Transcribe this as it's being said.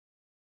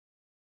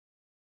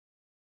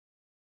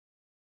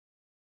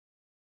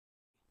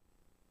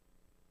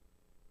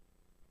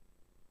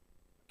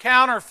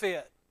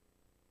counterfeit.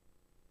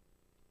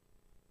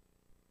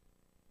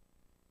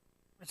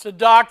 It's a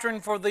doctrine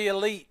for the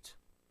elite.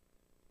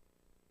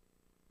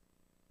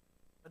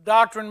 A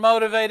doctrine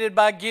motivated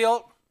by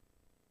guilt,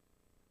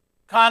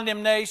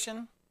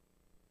 condemnation,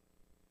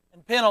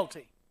 and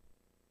penalty.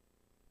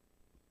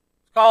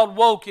 It's called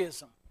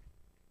wokeism.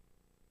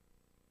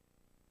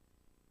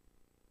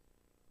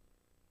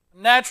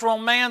 Natural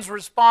man's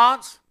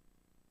response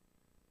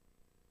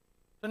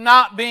to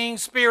not being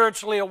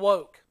spiritually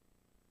awoke.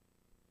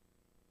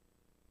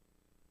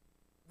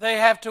 They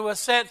have to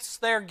assess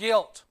their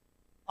guilt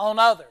on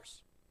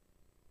others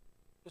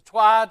to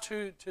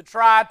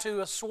try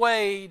to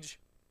assuage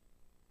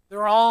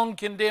their own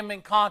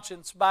condemning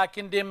conscience by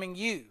condemning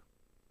you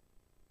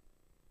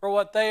for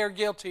what they are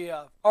guilty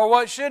of, or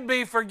what should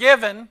be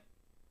forgiven,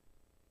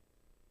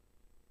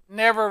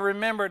 never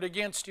remembered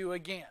against you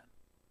again.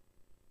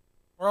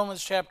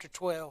 Romans chapter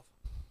 12.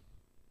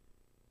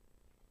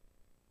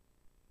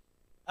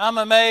 I'm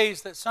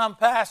amazed that some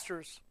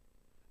pastors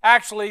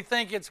actually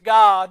think it's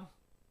God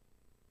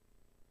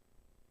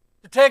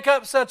to take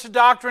up such a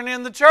doctrine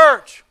in the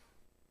church,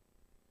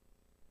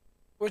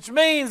 which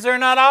means they're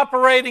not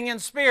operating in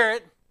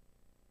spirit,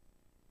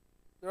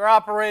 they're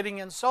operating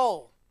in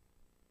soul.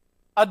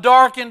 A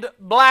darkened,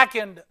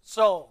 blackened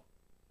soul.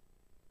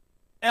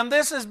 And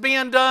this is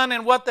being done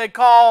in what they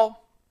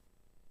call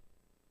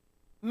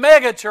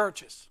mega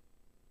churches.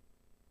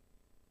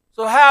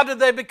 So how did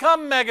they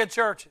become mega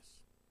churches?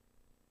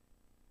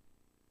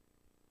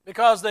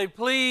 Because they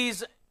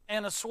please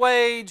and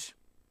assuage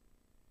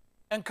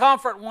and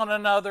comfort one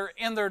another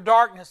in their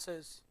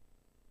darknesses.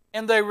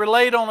 And they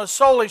relate on a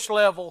soulish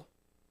level,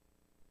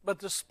 but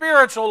the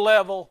spiritual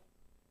level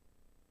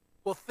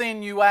will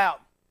thin you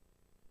out.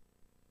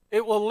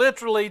 It will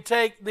literally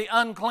take the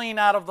unclean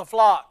out of the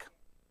flock.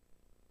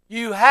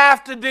 You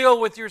have to deal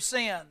with your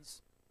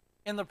sins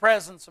in the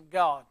presence of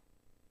God.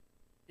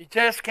 You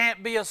just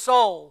can't be a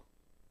soul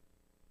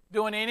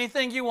doing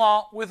anything you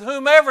want with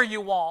whomever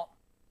you want.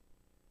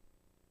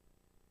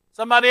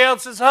 Somebody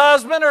else's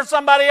husband or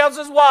somebody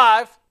else's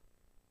wife.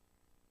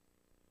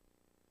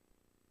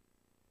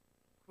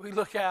 We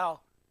look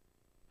how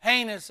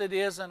heinous it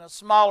is in a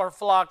smaller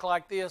flock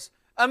like this.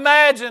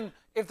 Imagine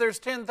if there's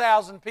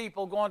 10,000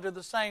 people going to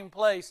the same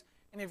place,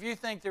 and if you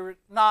think there are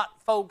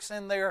not folks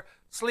in there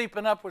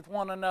sleeping up with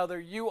one another,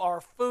 you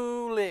are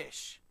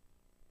foolish.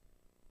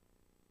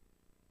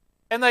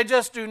 And they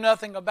just do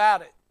nothing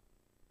about it.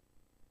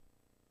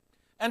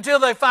 Until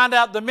they find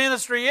out the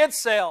ministry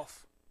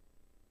itself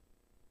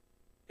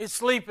is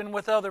sleeping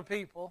with other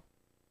people,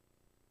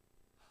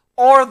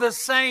 or the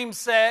same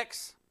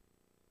sex.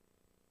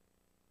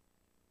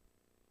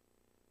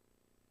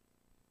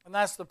 And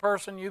that's the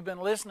person you've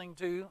been listening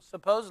to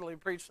supposedly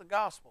preach the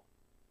gospel.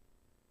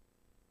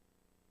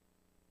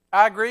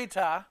 I agree,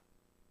 Ty.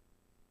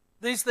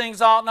 These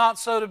things ought not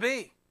so to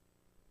be.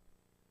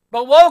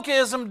 But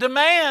wokeism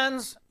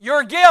demands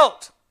your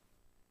guilt.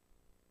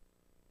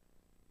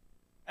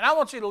 And I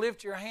want you to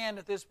lift your hand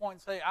at this point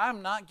and say,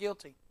 I'm not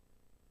guilty.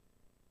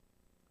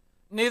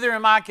 Neither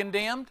am I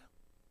condemned.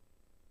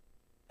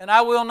 And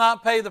I will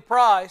not pay the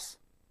price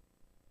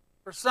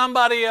for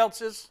somebody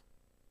else's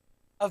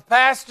of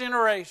past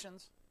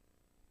generations,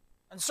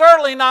 and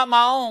certainly not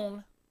my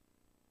own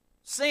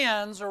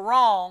sins or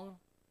wrong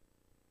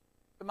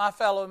to my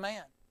fellow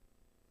man.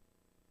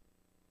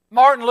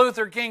 Martin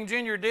Luther King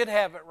Jr. did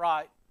have it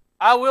right.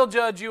 I will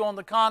judge you on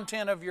the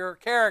content of your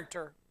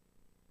character.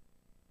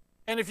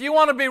 And if you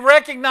want to be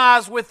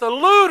recognized with the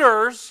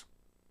looters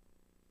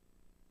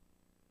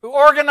who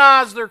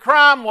organized their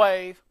crime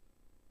wave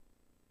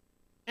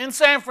in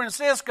San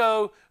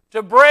Francisco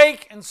to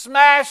break and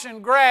smash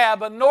and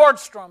grab a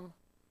Nordstrom,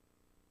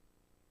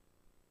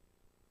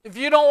 if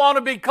you don't want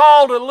to be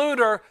called a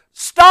looter,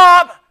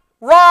 stop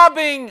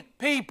robbing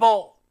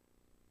people.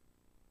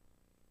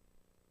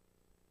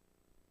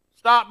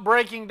 Stop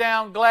breaking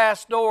down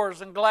glass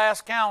doors and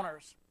glass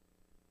counters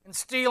and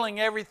stealing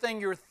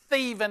everything your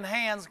thieving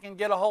hands can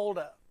get a hold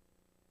of.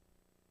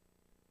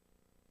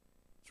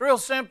 It's real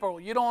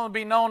simple. You don't want to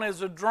be known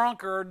as a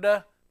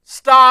drunkard.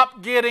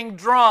 Stop getting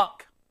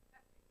drunk.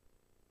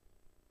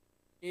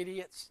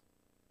 Idiots.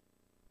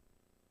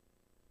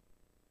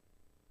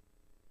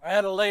 I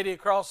had a lady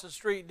across the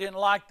street didn't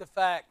like the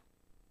fact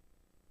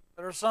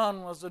that her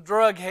son was a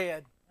drug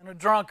head and a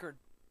drunkard.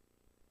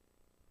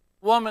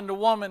 Woman to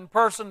woman,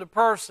 person to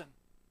person.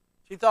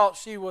 She thought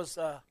she was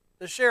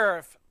the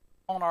sheriff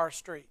on our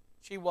street.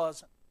 She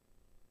wasn't.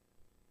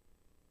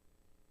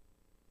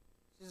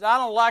 She said, I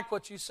don't like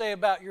what you say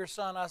about your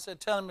son. I said,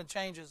 tell him to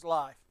change his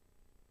life.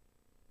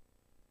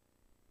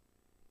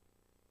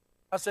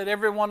 I said,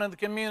 everyone in the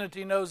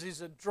community knows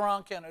he's a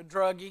drunk and a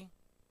druggie.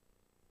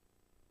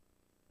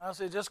 I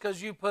said, just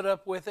because you put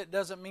up with it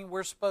doesn't mean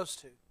we're supposed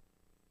to.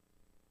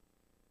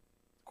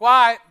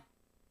 Quiet.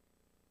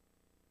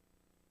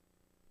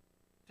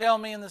 Tell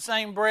me in the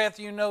same breath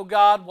you know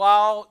God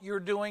while you're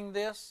doing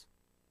this.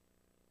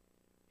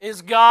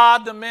 Is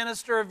God the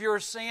minister of your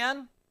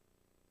sin?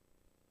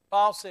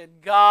 Paul said,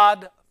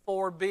 God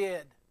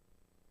forbid.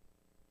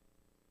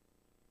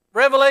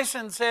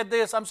 Romans said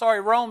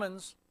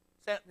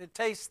it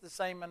tastes the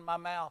same in my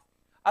mouth.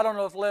 I don't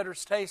know if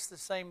letters taste the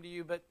same to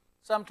you, but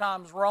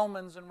sometimes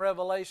Romans and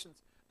Revelations,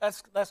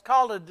 that's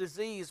called a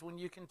disease when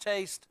you can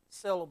taste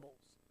syllables.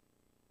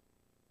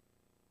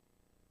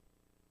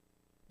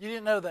 You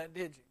didn't know that,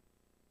 did you?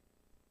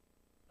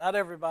 Not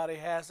everybody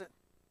has it.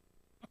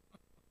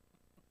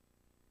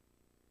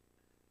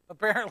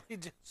 Apparently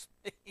just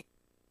me.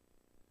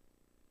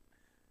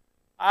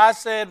 I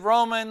said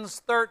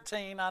Romans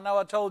 13. I know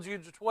I told you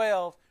to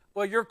 12.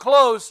 Well, you're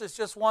close. It's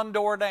just one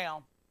door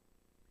down.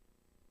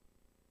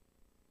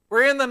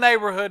 We're in the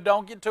neighborhood.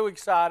 Don't get too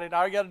excited.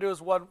 All you got to do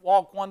is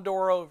walk one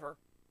door over.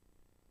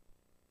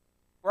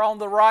 We're on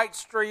the right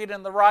street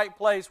in the right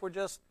place. We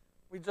just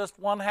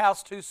one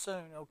house too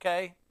soon,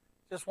 okay?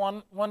 Just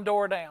one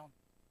door down.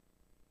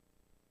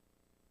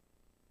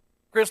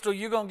 Crystal,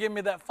 you're going to give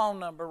me that phone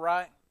number,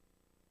 right?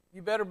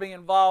 You better be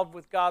involved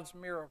with God's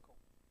miracle.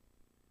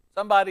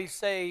 Somebody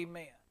say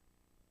amen.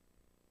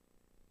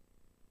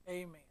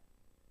 Amen.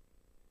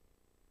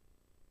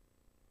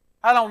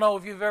 I don't know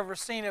if you've ever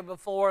seen it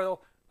before,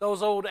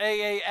 those old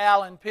A.A.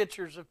 Allen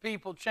pictures of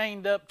people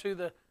chained up to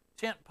the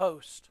tent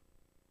post.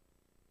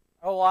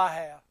 Oh, I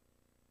have.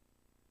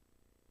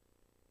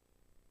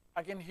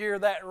 I can hear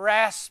that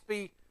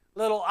raspy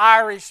little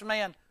Irish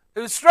man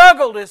who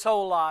struggled his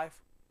whole life.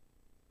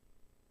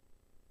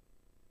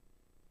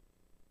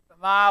 But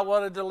my,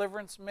 what a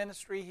deliverance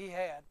ministry he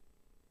had.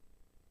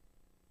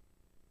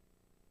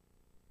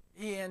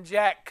 He and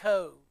Jack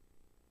Coe,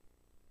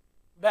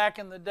 back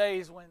in the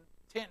days when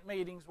tent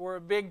meetings were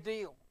a big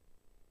deal.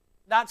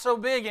 Not so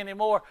big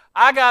anymore.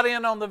 I got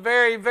in on the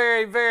very,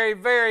 very, very,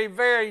 very,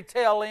 very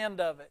tail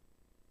end of it.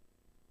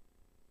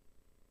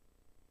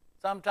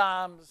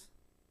 Sometimes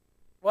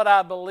what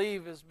I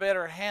believe is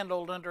better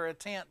handled under a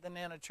tent than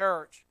in a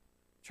church.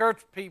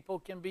 Church people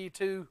can be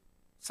too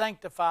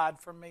sanctified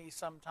for me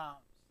sometimes.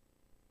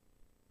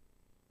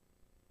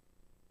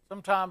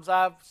 Sometimes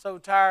I'm so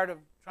tired of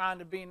trying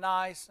to be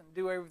nice and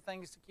do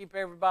everything to keep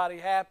everybody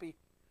happy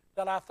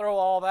that I throw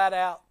all that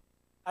out.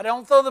 I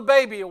don't throw the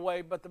baby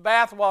away, but the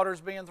bathwater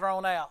is being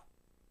thrown out.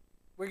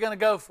 We're going to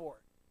go for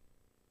it.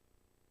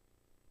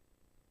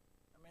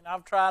 I mean,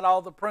 I've tried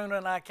all the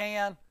pruning I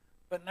can,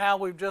 but now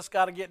we've just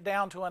got to get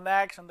down to an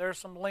axe, and there's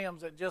some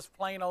limbs that just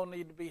plain old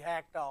need to be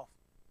hacked off.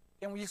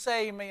 Can you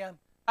say amen?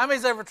 How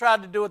many's ever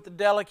tried to do it the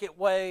delicate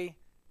way,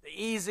 the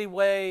easy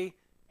way,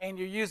 and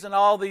you're using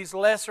all these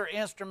lesser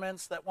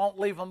instruments that won't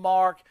leave a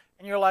mark,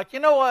 and you're like, you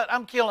know what,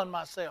 I'm killing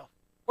myself.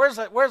 Where's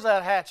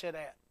that hatchet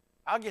at?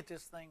 I'll get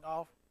this thing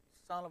off,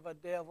 son of a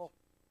devil.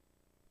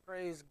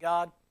 Praise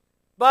God.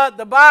 But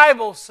the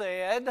Bible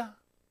said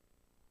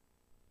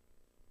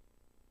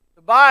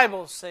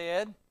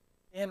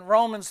in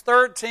Romans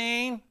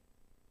 13,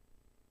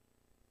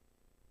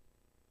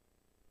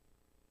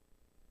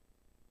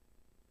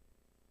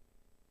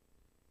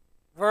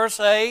 verse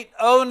 8,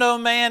 owe no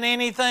man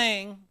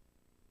anything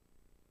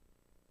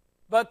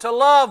but to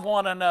love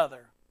one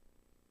another.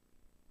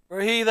 For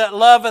he that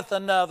loveth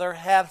another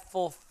hath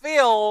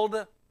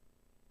fulfilled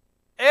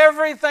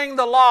everything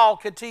the law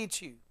could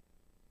teach you.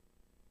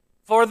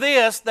 For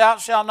this, thou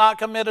shalt not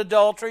commit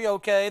adultery.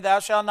 Okay, thou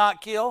shalt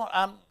not kill.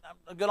 I'm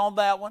good on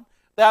that one.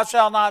 Thou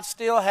shalt not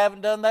steal.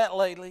 Haven't done that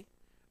lately.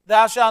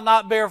 Thou shalt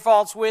not bear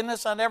false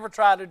witness. I never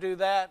try to do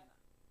that.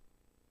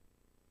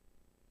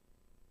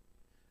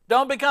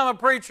 Don't become a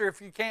preacher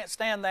if you can't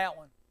stand that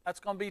one. That's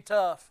going to be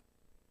tough.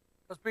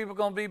 Because people are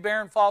going to be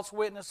bearing false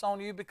witness on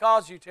you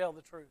because you tell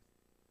the truth.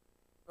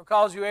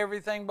 Because you're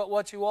everything but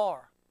what you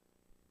are.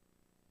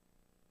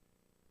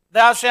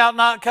 Thou shalt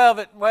not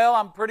covet. Well,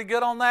 I'm pretty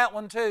good on that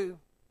one too.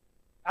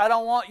 I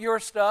don't want your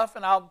stuff,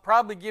 and I'll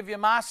probably give you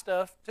my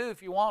stuff too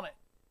if you want it.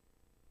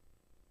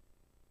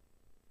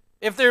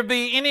 If there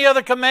be any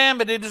other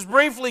commandment, it is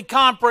briefly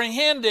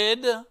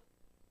comprehended,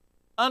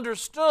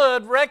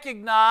 understood,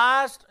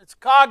 recognized, it's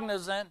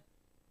cognizant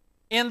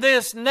in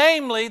this,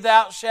 namely,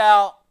 thou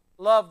shalt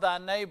love thy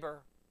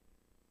neighbor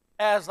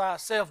as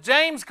thyself.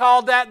 James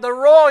called that the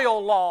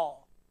royal law,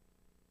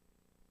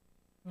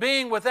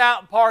 being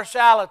without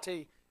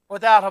partiality,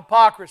 without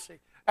hypocrisy.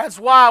 That's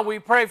why we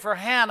pray for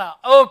Hannah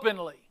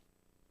openly.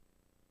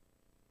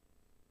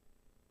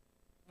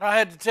 I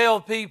had to tell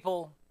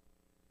people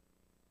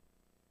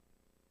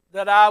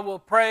that I will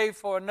pray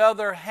for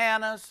another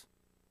Hannah's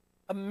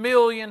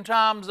 1,000,000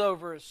 times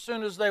over as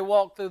soon as they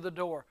walk through the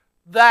door.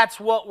 That's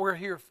what we're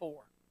here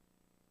for.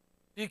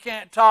 If you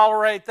can't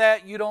tolerate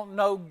that, you don't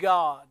know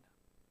God.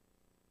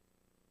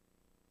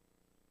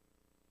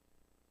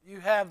 You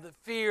have the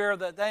fear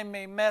that they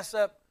may mess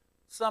up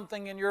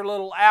something in your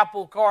little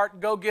apple cart.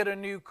 Go get a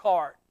new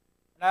cart,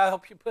 and I'll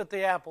help you put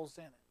the apples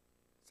in it.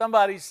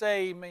 Somebody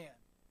say amen.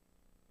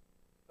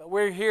 But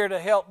we're here to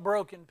help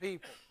broken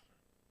people.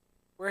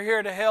 We're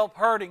here to help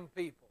hurting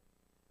people.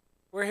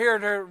 We're here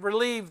to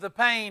relieve the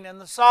pain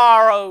and the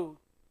sorrow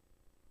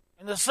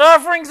and the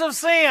sufferings of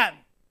sin.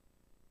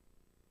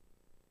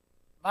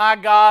 My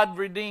God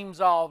redeems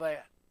all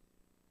that.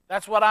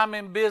 That's what I'm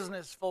in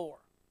business for.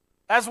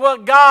 That's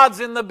what God's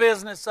in the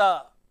business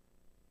of.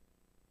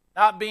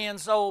 not being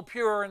so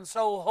pure and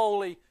so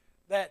holy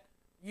that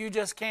you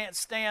just can't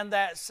stand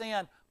that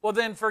sin, well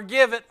then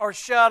forgive it or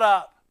shut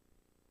up.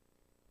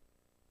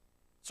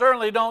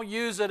 Certainly don't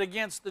use it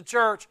against the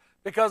church,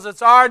 because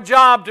it's our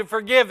job to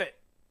forgive it.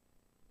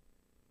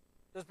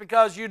 Just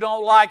because you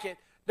don't like it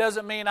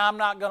doesn't mean I'm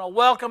not going to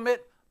welcome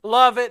it,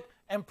 love it,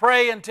 and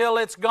pray until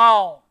it's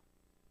gone.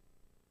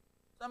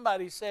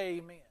 Somebody say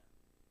amen.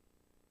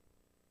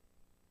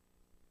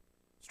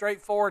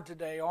 Straightforward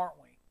today, aren't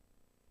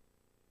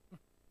we?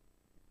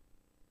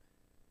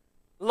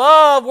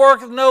 Love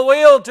worketh no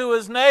ill to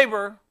his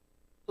neighbor.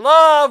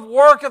 Love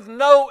worketh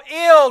no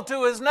ill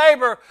to his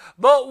neighbor.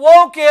 But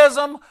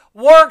wokeism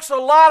works a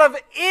lot of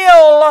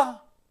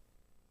ill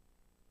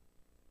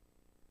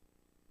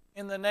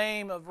in the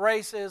name of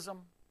racism,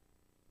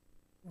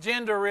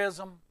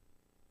 genderism,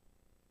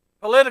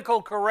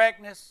 political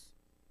correctness,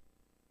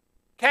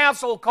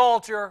 cancel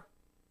culture.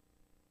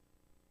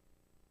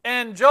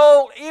 And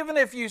Joel, even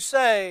if you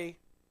say,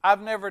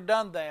 I've never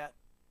done that,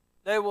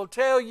 they will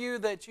tell you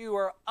that you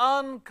are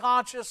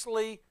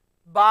unconsciously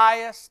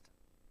biased,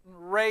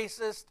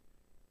 racist,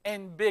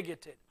 and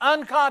bigoted.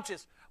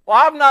 Unconscious. Well,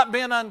 I've not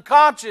been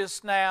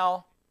unconscious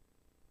now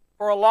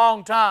for a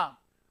long time.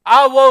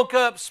 I woke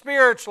up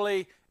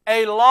spiritually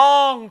a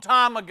long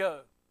time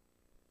ago.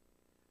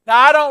 Now,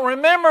 I don't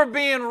remember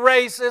being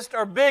racist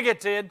or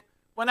bigoted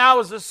when I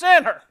was a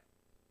sinner.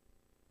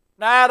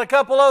 Now, I had a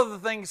couple other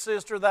things,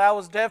 sister, that I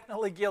was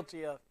definitely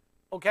guilty of.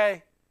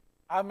 Okay?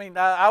 I mean,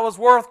 I was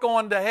worth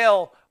going to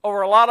hell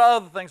over a lot of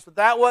other things, but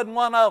that wasn't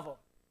one of them.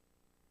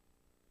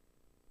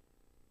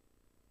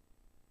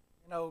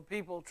 You know,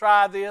 people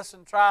try this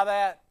and try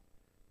that,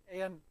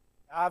 and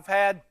I've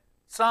had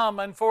some,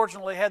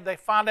 unfortunately, had they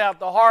find out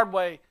the hard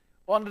way,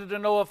 wanted to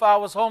know if I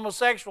was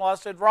homosexual. I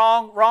said,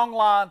 wrong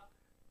line.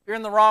 You're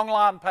in the wrong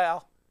line,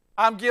 pal.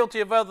 I'm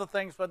guilty of other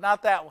things, but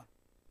not that one.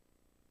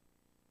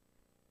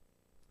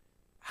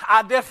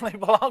 I definitely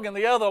belong in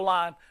the other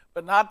line,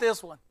 but not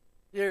this one.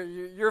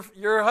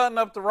 You're hunting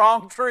up the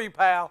wrong tree,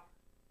 pal.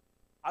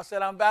 I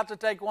said, I'm about to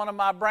take one of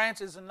my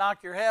branches and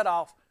knock your head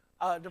off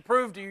to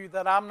prove to you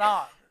that I'm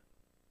not.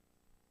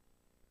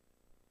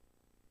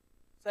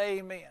 Say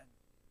amen.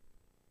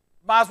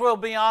 Might as well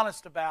be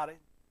honest about it.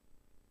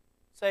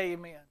 Say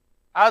amen.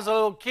 I was a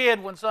little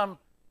kid when some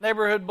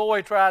neighborhood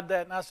boy tried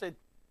that, and I said,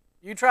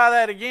 you try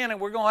that again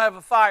and we're going to have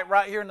a fight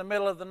right here in the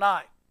middle of the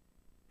night.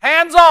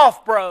 Hands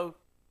off, bro.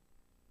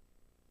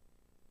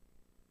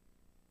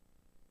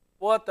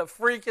 What the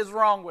freak is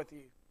wrong with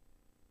you?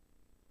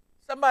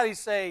 Somebody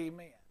say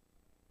amen.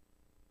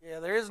 Yeah,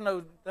 there is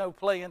no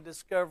play in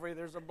Discovery.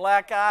 There's a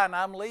black eye and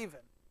I'm leaving.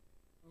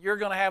 You're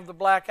going to have the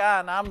black eye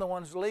and I'm the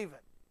one who's leaving.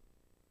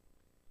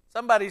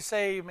 Somebody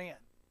say amen.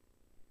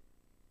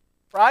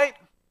 Right?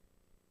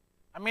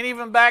 I mean,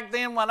 even back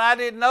then when I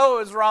didn't know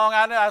it was wrong,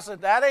 I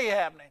said, that ain't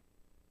happening.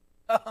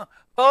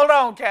 Hold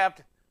on,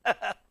 Captain.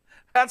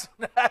 That's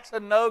a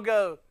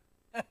no-go.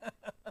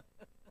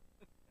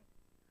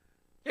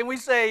 Can we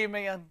say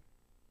amen?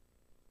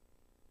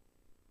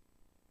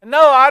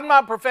 No, I'm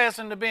not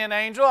professing to be an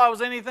angel. I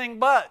was anything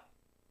but.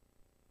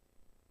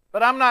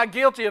 But I'm not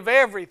guilty of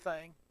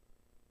everything.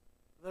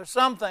 There's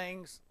some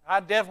things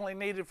I definitely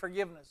needed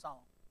forgiveness on.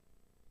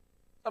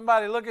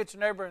 Somebody look at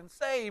your neighbor and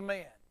say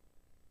amen.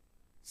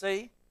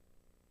 See?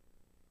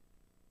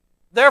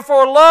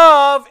 Therefore,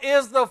 love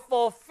is the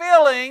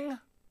fulfilling.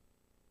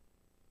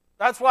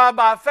 That's why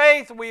by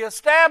faith we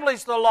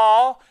establish the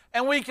law,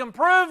 and we can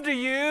prove to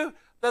you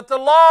that the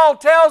law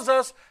tells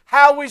us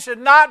how we should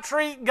not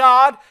treat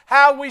God,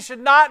 how we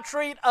should not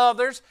treat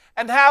others,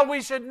 and how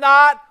we should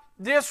not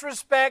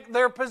disrespect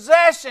their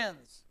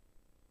possessions.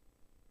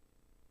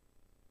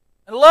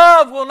 And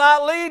love will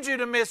not lead you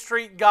to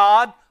mistreat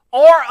God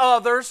or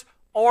others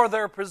or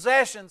their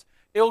possessions.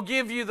 It will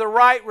give you the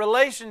right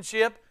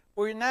relationship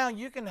where now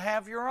you can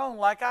have your own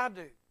like I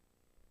do.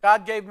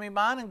 God gave me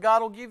mine and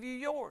God will give you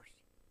yours.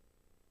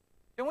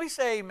 Can we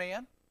say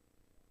amen?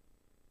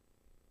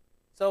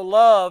 So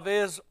love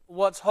is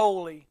what's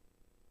holy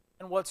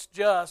and what's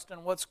just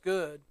and what's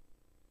good.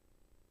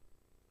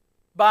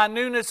 By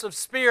newness of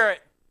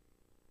spirit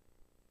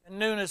and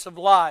newness of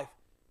life.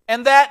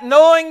 And that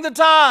knowing the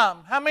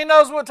time. How many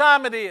knows what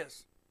time it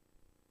is?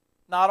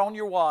 Not on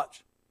your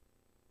watch.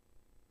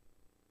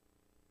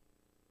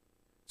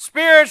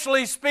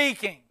 Spiritually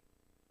speaking,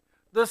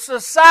 the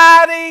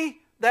society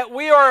that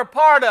we are a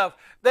part of,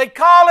 they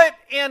call it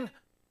in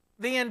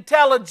the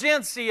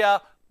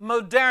intelligentsia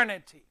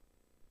modernity.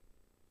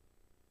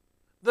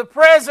 The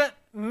present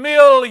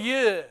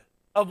milieu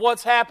of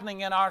what's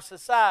happening in our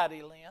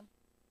society, Lynn.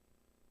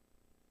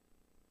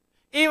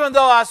 Even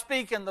though I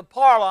speak in the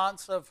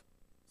parlance of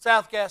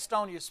South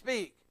Gastonia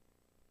speak,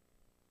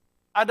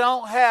 I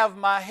don't have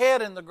my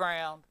head in the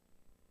ground.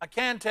 I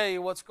can tell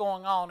you what's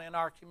going on in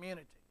our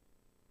community.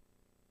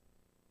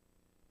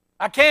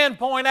 I can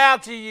point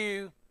out to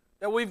you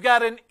that we've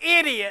got an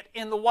idiot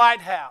in the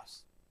White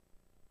House.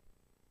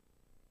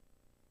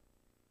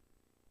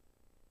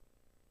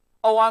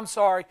 Oh, I'm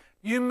sorry.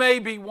 You may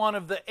be one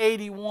of the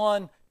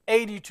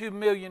 82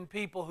 million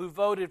people who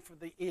voted for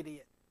the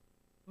idiot.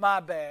 My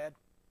bad.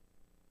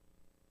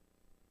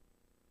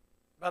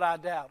 But I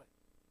doubt it.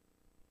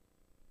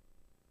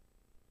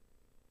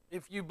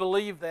 If you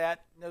believe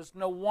that, there's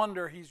no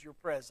wonder he's your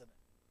president.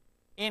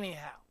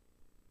 Anyhow.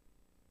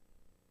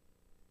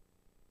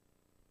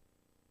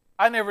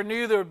 I never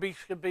knew there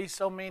could be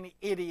so many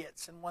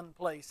idiots in one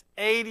place.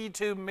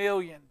 82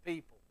 million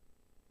people.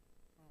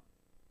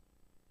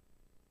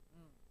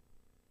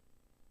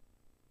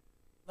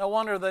 No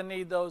wonder they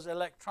need those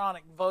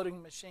electronic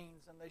voting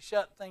machines, and they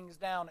shut things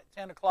down at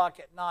 10 o'clock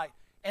at night.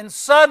 And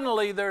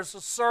suddenly there's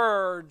a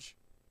surge,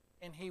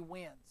 and he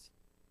wins.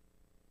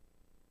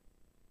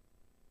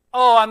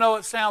 Oh, I know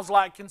it sounds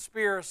like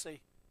conspiracy.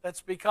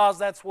 That's because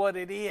that's what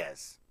it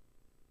is.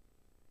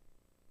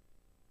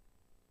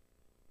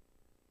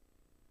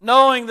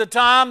 Knowing the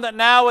time that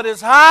now it is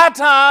high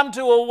time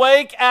to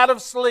awake out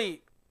of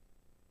sleep.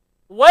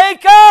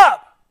 Wake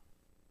up!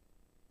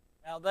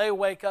 Now they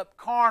wake up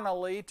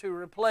carnally to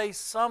replace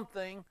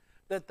something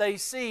that they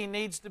see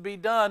needs to be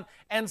done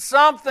and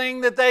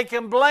something that they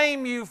can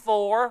blame you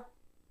for,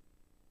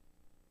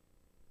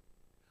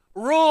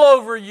 rule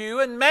over you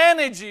and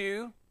manage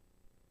you,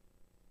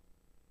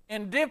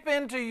 and dip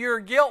into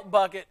your guilt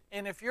bucket.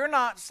 And if you're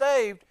not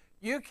saved,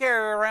 you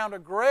carry around a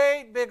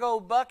great big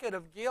old bucket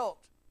of guilt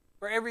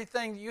for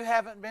everything you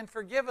haven't been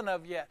forgiven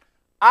of yet.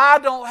 I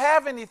don't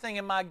have anything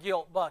in my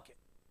guilt bucket.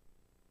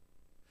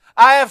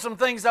 I have some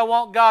things I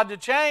want God to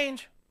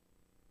change,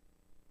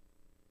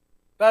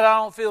 but I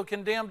don't feel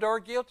condemned or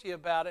guilty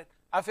about it.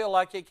 I feel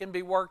like it can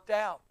be worked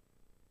out.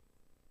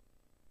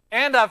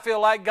 And I feel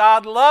like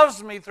God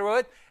loves me through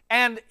it,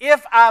 and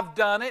if I've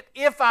done it,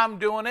 if I'm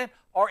doing it,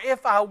 or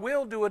if I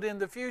will do it in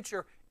the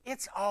future,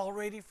 it's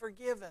already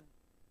forgiven.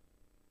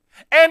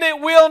 And it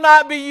will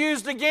not be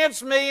used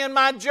against me in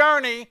my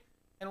journey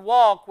and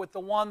walk with the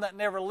one that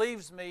never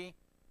leaves me,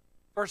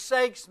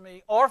 forsakes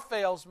me, or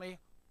fails me,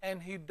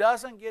 and who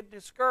doesn't get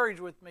discouraged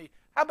with me.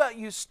 How about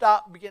you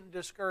stop getting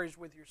discouraged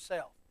with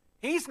yourself?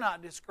 He's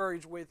not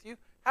discouraged with you.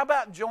 How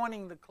about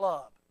joining the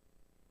club?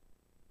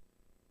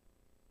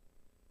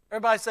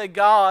 Everybody say,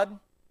 God,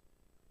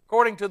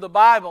 according to the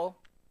Bible,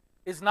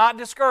 is not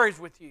discouraged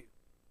with you.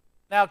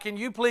 Now, can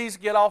you please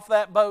get off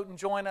that boat and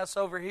join us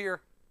over here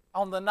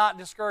on the not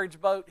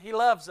discouraged boat? He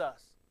loves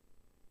us.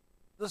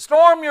 The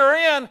storm you're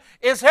in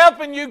is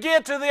helping you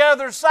get to the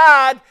other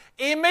side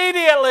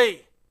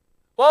immediately.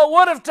 What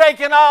would have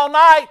taken all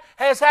night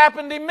has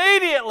happened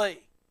immediately.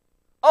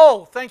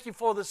 Oh, thank you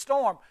for the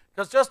storm.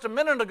 Because just a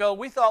minute ago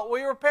we thought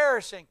we were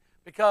perishing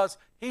because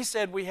he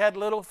said we had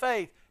little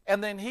faith.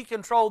 And then he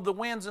controlled the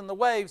winds and the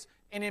waves,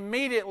 and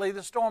immediately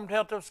the storm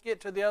helped us get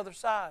to the other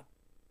side.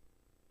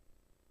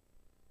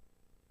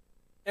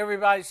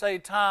 Everybody say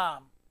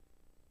time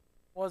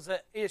was an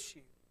issue.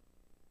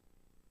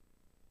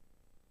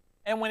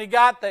 And when he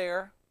got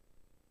there,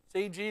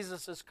 see,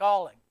 Jesus is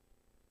calling.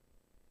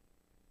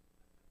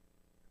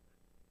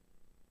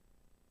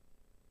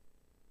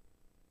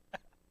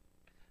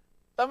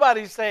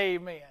 Somebody say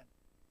amen.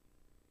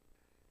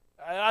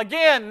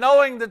 Again,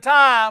 knowing the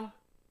time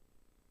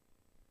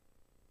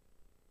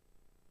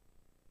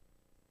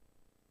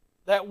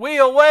that we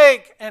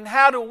awake, and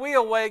how do we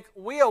awake?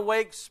 We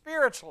awake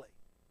spiritually.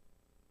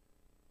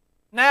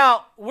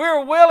 Now,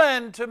 we're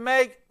willing to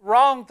make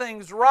wrong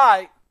things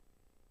right,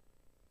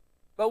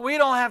 but we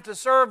don't have to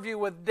serve you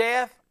with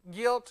death,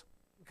 guilt,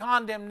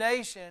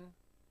 condemnation,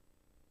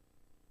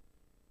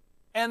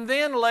 and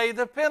then lay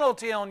the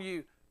penalty on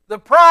you. The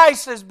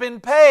price has been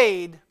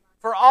paid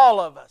for all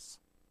of us.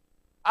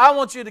 I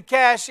want you to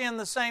cash in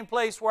the same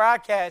place where I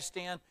cashed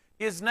in.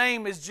 His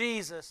name is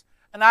Jesus,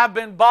 and I've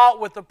been bought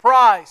with a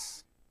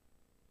price.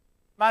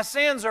 My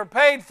sins are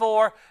paid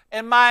for,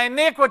 and my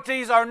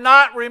iniquities are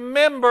not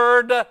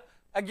remembered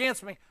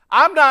against me.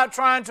 I'm not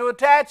trying to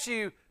attach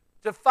you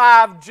to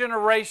 5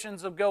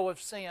 generations ago of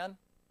sin.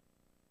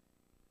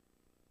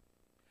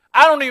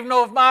 I don't even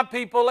know if my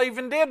people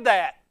even did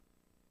that.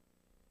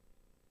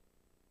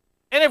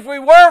 And if we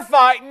were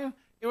fighting,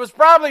 it was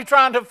probably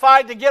trying to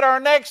fight to get our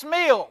next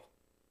meal.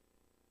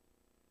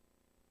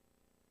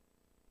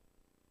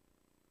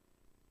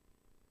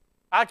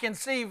 I can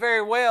see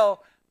very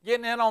well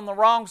getting in on the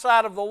wrong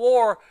side of the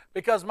war,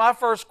 because my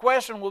first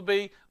question will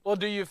be, well,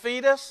 do you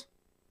feed us?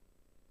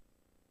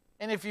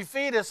 And if you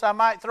feed us, I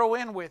might throw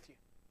in with you,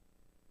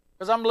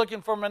 because I'm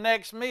looking for my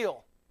next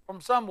meal from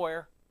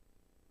somewhere.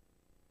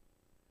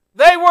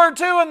 They were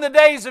too in the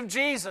days of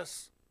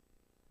Jesus.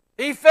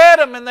 He fed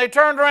them, and they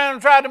turned around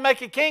and tried to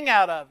make a king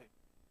out of him.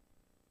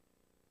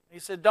 He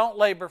said, don't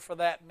labor for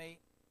that meat.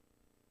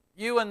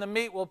 You and the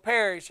meat will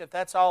perish if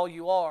that's all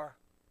you are.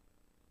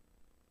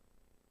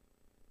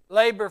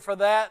 Labor for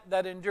that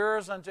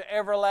endures unto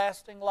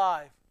everlasting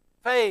life.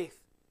 Faith.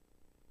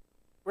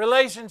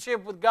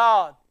 Relationship with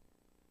God.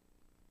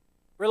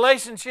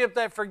 Relationship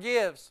that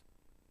forgives,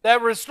 that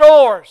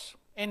restores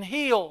and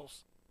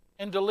heals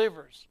and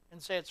delivers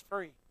and sets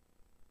free.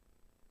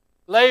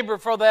 Labor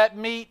for that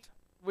meat,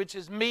 which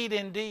is meat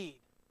indeed.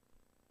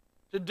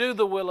 To do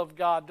the will of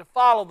God, to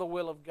follow the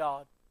will of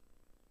God.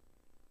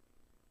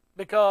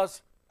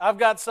 Because I've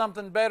got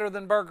something better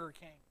than Burger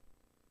King.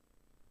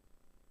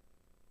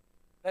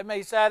 That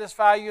may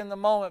satisfy you in the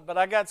moment, but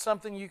I got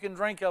something you can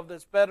drink of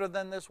that's better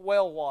than this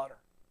well water.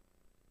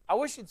 I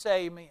wish you'd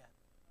say amen.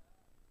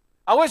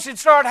 I wish you'd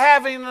start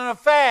having an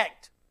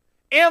effect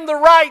in the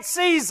right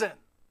season.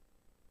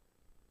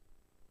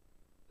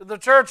 To the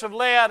church of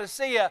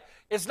Laodicea,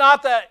 it's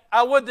not that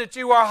I would that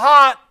you were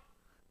hot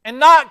and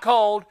not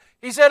cold.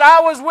 He said,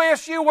 I was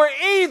wish you were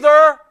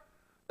either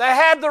that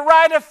had the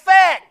right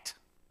effect.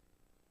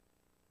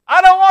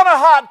 I don't want a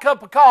hot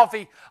cup of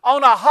coffee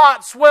on a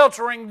hot,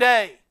 sweltering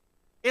day.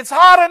 It's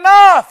hot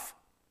enough.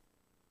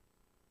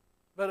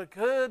 But a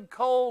good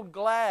cold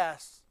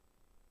glass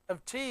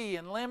of tea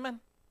and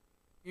lemon,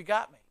 you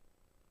got me.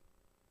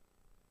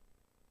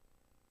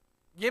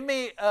 Give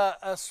me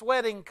a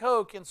sweating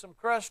Coke and some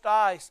crushed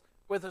ice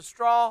with a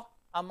straw,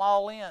 I'm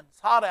all in. It's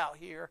hot out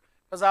here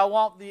because I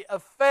want the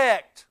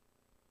effect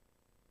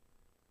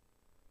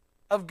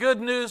of good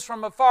news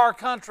from a far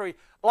country,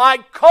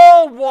 like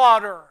cold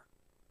water.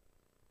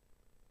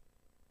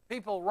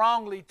 People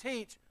wrongly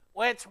teach,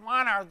 well, it's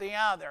one or the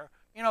other.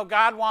 You know,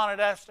 God wanted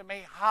us to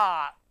be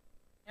hot.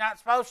 You're not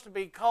supposed to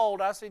be cold.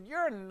 I said,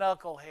 you're a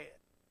knucklehead.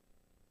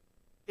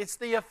 It's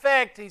the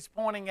effect he's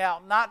pointing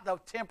out, not the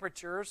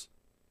temperatures.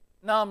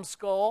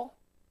 Numbskull.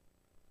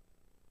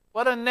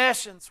 What a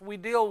nescience we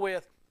deal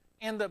with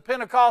in the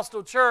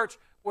Pentecostal church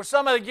where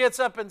somebody gets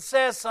up and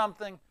says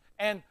something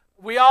and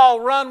we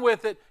all run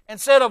with it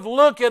instead of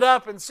look it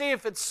up and see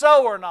if it's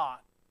so or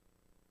not.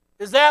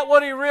 Is that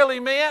what he really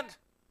meant?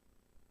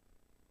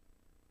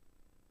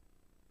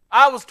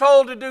 I was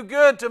told to do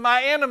good to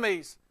my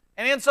enemies,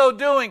 and in so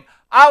doing,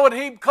 I would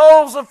heap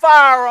coals of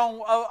fire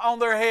on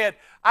their head.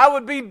 I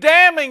would be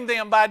damning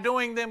them by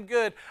doing them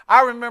good.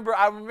 I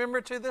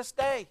remember to this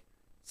day,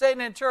 sitting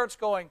in church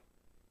going,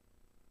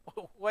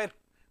 wait,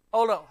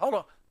 hold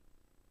on.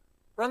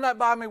 Run that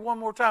by me one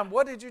more time.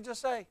 What did you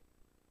just say?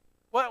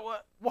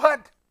 What?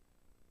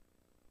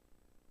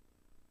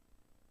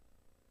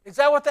 Is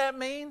that what that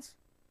means?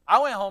 I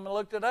went home and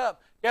looked it up.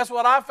 Guess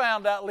what I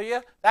found out,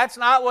 Leah? That's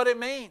not what it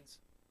means.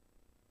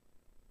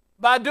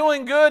 By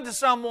doing good to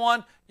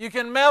someone, you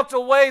can melt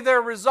away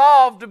their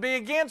resolve to be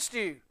against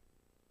you.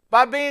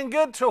 By being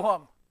good to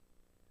them.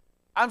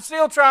 I'm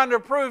still trying to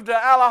prove to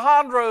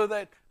Alejandro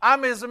that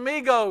I'm his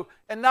amigo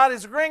and not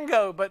his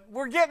gringo, but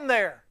we're getting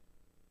there.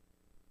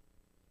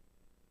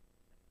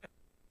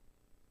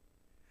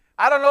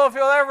 I don't know if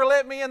he'll ever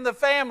let me in the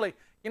family.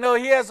 You know,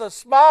 he has a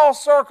small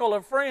circle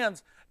of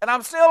friends, and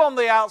I'm still on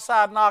the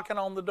outside knocking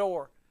on the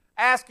door,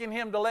 asking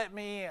him to let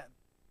me in.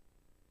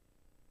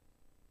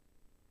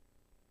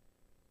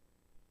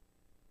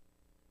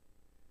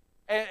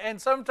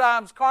 And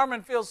sometimes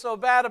Carmen feels so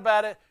bad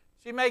about it,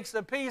 she makes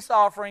a peace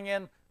offering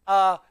in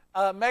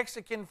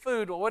Mexican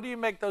food. Well, what do you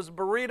make, those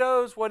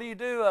burritos? What do you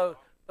do?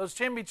 Those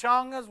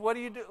chimichangas? What do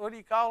you do? What do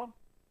you call them?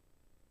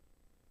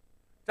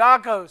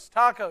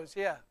 Tacos,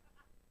 yeah.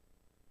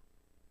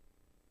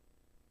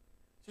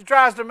 She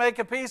tries to make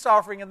a peace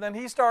offering, and then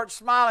he starts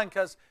smiling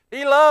because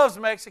he loves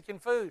Mexican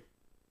food.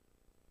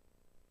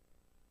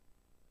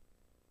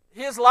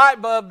 His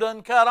light bulb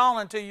doesn't cut on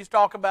until you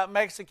talk about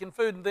Mexican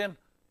food, and then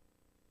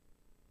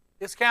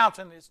his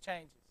countenance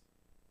changes.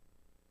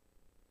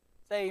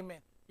 Say amen.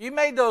 You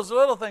made those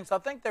little things. I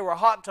think they were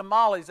hot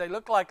tamales. They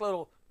look like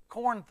little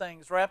corn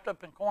things wrapped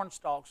up in corn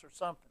stalks or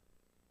something.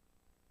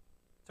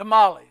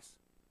 Tamales.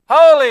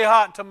 Holy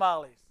hot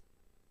tamales.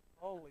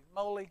 Holy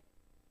moly.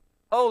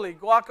 Holy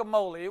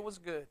guacamole. It was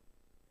good.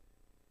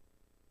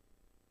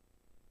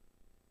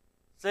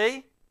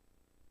 See?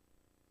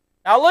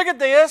 Now look at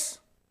this.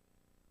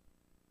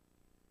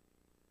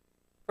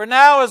 For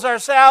now is our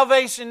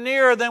salvation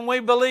nearer than we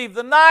believe.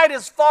 The night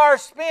is far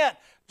spent,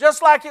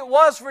 just like it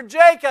was for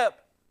Jacob.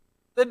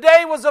 The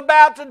day was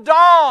about to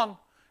dawn,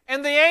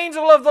 and the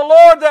angel of the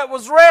Lord that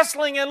was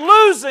wrestling and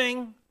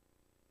losing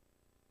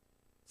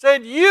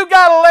said, you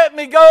got to let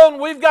me go and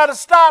we've got to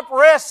stop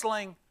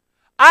wrestling.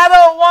 I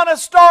don't want to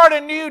start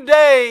a new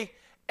day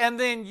and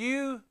then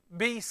you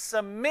be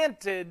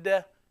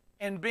cemented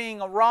in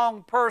being a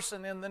wrong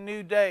person in the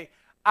new day.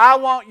 I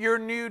want your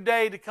new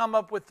day to come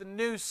up with the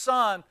new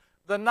sun.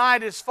 The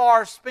night is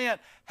far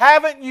spent.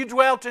 Haven't you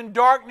dwelt in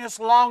darkness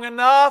long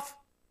enough?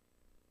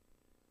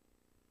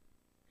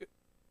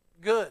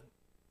 Good.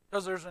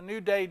 Because there's a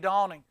new day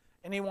dawning.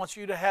 And He wants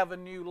you to have a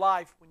new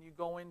life when you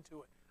go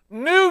into it.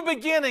 New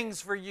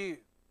beginnings for you.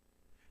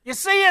 You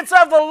see, it's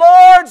of the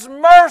Lord's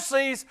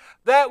mercies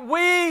that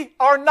we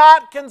are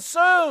not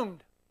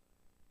consumed.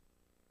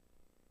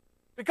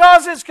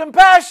 Because His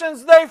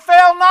compassions, they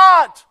fail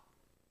not.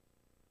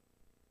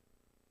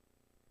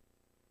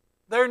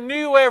 They're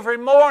new every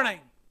morning.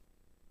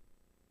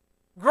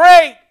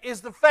 Great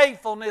is the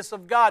faithfulness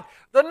of God.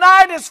 The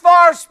night is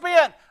far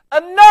spent.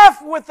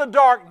 Enough with the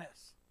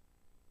darkness.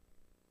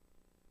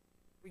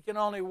 We can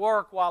only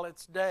work while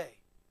it's day.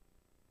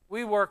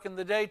 We work in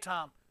the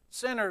daytime.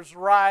 Sinners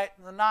riot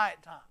in the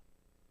nighttime.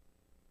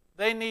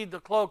 They need the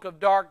cloak of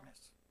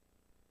darkness.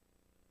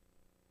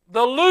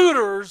 The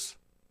looters,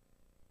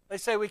 they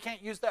say we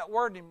can't use that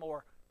word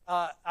anymore.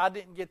 I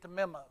didn't get the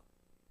memo.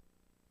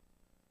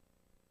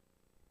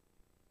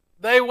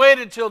 They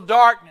waited till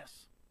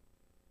darkness.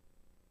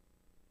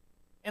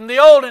 In the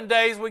olden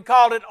days, we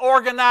called it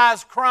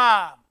organized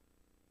crime,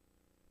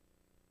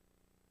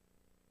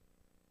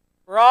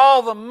 where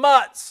all the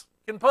mutts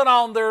can put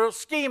on their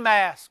ski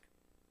mask,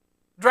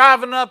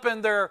 driving up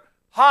in their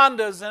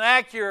Hondas and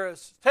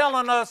Acuras,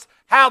 telling us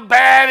how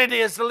bad it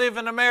is to live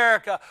in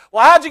America.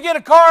 Well, how'd you get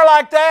a car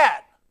like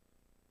that?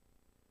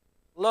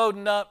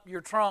 Loading up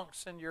your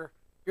trunks and your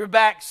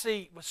back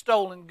seat with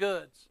stolen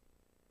goods.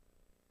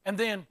 And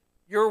then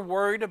you're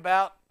worried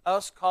about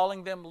us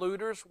calling them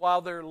looters while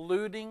they're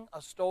looting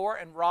a store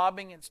and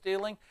robbing and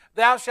stealing.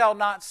 Thou shalt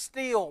not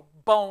steal,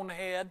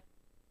 bonehead.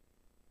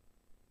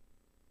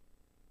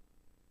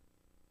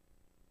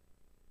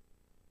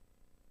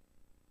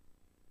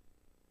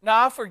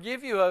 Now, I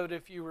forgive you, Ode,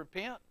 if you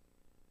repent.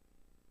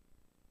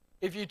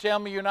 If you tell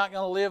me you're not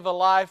going to live a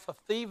life of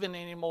thieving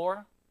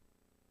anymore.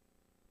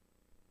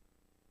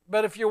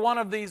 But if you're one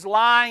of these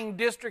lying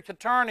district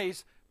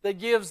attorneys that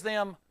gives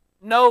them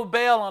no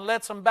bail and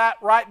lets them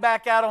right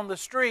back out on the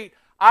street,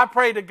 I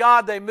pray to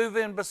God they move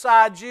in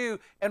beside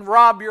you and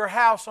rob your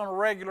house on a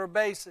regular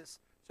basis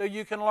so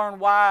you can learn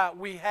why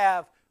we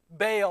have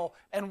bail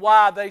and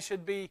why they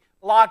should be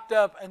locked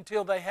up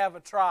until they have a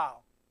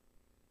trial.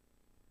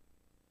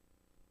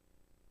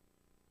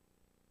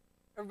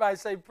 Everybody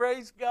say,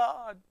 praise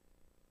God.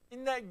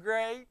 Isn't that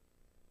great?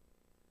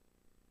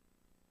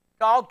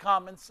 Called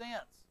common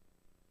sense.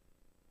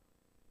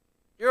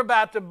 You're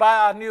about to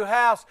buy a new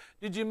house.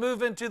 Did you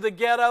move into the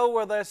ghetto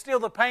where they steal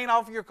the paint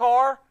off your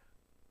car?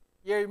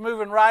 You're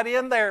moving right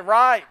in there,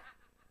 right?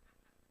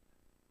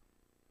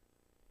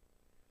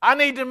 I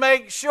need to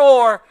make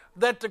sure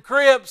that the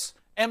Crips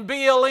and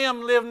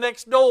BLM live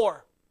next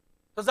door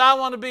because I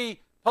want to be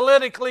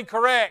politically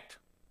correct.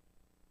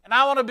 And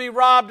I want to be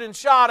robbed and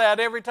shot at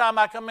every time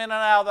I come in and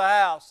out of the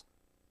house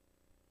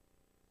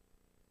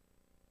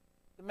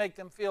to make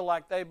them feel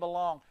like they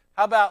belong.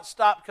 How about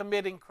stop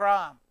committing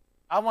crime?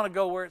 I want to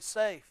go where it's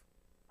safe.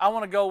 I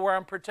want to go where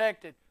I'm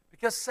protected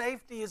because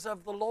safety is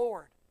of the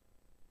Lord.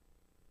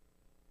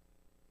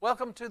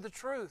 Welcome to the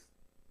truth.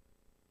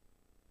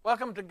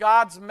 Welcome to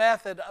God's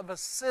method of a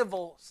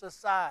civil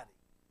society.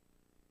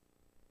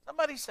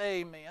 Somebody say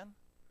amen.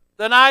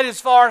 The night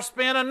is far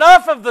spent.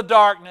 Enough of the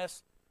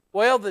darkness.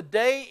 Well, the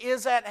day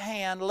is at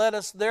hand. Let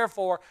us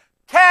therefore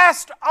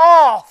cast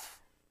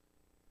off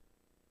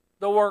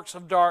the works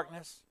of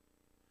darkness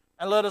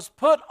and let us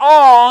put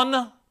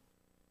on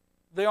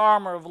the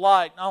armor of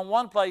light. Now, in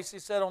one place, he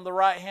said on the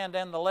right hand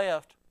and the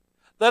left.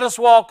 Let us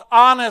walk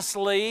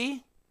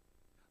honestly.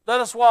 Let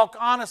us walk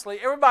honestly.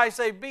 Everybody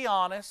say, be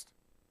honest.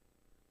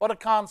 What a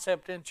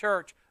concept in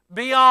church.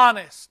 Be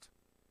honest.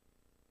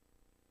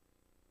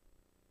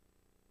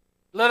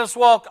 Let us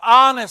walk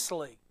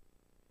honestly,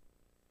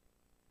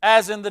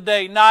 as in the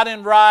day, not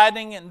in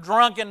rioting and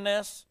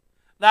drunkenness,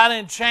 not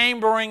in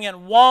chambering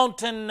and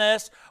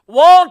wantonness.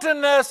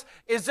 Wantonness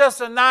is just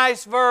a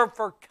nice verb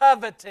for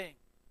coveting,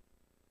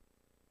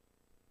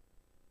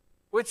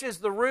 which is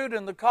the root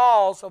and the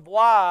cause of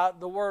why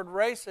the word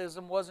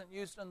racism wasn't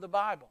used in the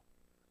Bible.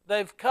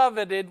 They've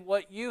coveted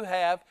what you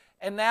have,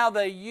 and now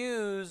they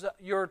use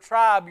your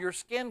tribe, your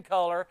skin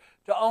color,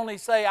 to only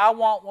say, I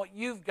want what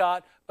you've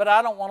got, but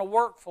I don't want to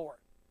work for it.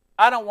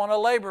 I don't want to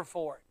labor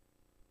for it.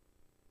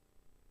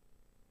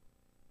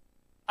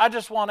 I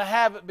just want to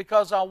have it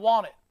because I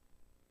want it.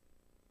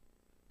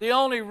 The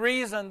only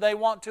reason they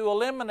want to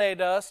eliminate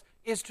us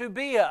is to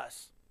be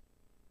us.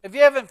 If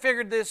you haven't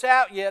figured this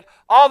out yet,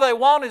 all they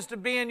want is to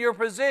be in your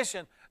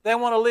position. They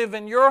want to live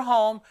in your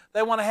home.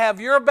 They want to have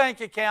your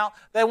bank account.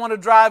 They want to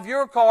drive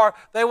your car.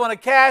 They want to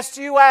cast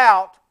you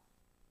out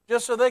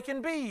just so they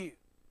can be you.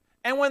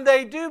 And when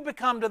they do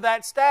become to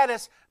that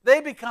status,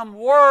 they become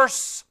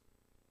worse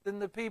than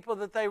the people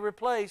that they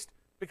replaced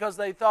because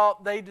they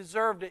thought they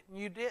deserved it and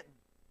you didn't.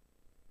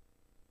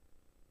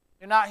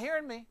 You're not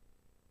hearing me.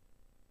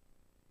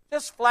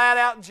 Just flat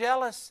out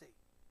jealousy.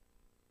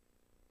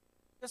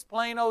 Just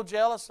plain old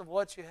jealous of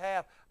what you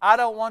have. I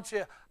don't want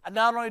you,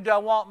 not only do I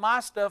want my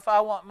stuff,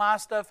 I want my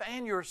stuff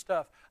and your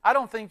stuff. I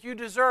don't think you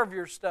deserve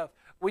your stuff.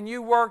 When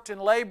you worked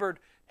and labored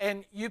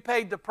and you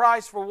paid the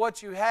price for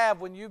what you have,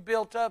 when you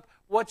built up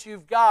what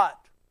you've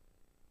got,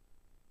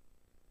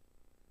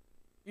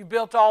 you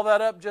built all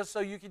that up just so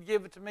you could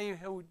give it to me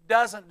who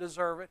doesn't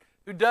deserve it,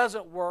 who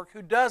doesn't work,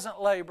 who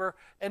doesn't labor,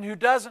 and who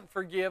doesn't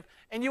forgive,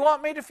 and you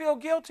want me to feel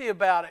guilty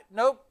about it.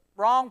 Nope,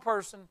 wrong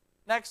person.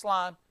 Next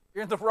line.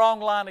 You're in the wrong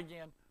line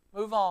again.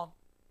 Move on.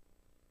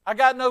 I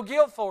got no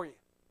guilt for you.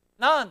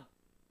 None.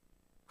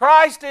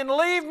 Christ didn't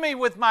leave me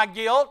with my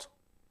guilt.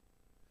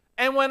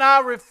 And when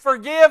I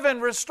forgive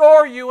and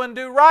restore you and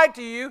do right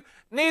to you,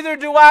 neither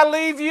do I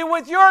leave you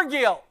with your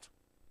guilt.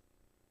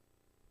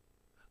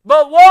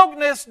 But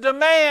wokeness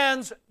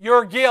demands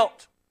your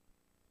guilt,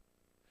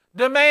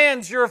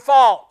 demands your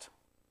fault,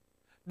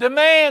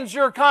 demands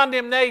your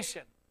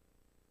condemnation.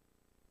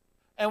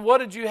 And what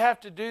did you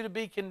have to do to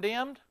be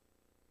condemned?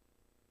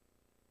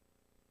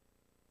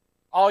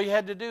 All you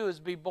had to do is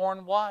be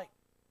born white.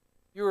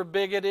 You were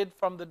bigoted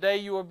from the day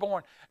you were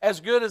born. As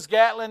good as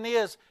Gatlin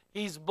is,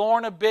 he's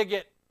born a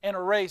bigot and a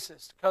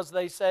racist because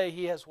they say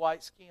he has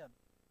white skin.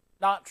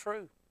 Not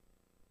true.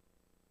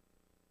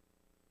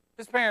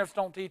 His parents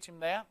don't teach him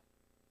that.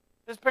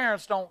 His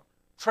parents don't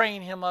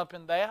train him up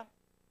in that.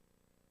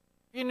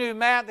 If you knew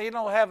Matt, he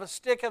don't have a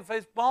stick of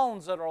his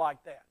bones that are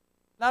like that.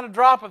 Not a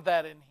drop of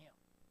that in him.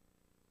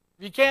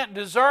 If you can't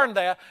discern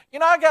that,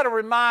 I got to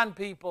remind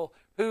people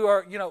who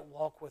are,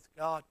 walk with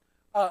God.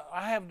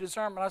 I have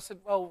discernment. I said,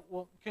 oh,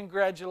 well,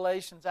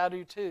 congratulations, I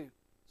do too.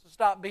 So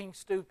stop being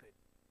stupid.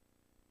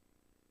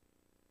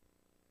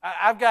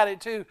 I've got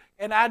it too,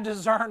 and I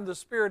discern the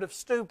spirit of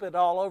stupid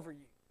all over you.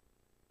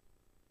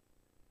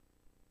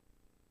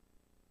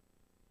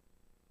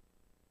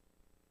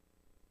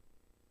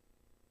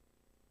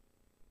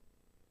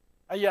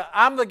 Yeah,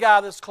 I'm the guy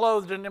that's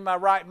clothed and in my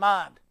right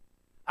mind.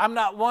 I'm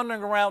not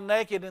wandering around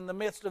naked in the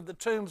midst of the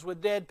tombs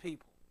with dead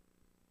people.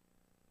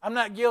 I'm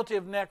not guilty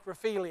of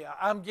necrophilia.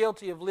 I'm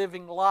guilty of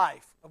living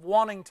life, of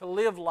wanting to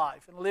live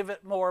life and live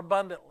it more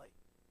abundantly.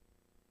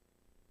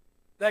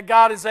 That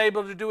God is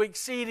able to do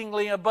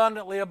exceedingly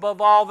abundantly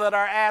above all that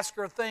I ask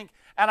or think,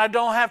 and I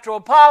don't have to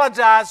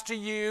apologize to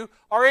you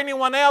or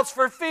anyone else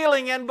for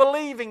feeling and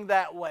believing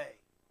that way.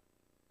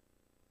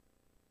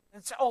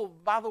 And so, oh,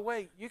 by the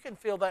way, you can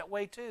feel that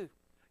way too.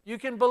 You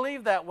can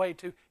believe that way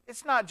too.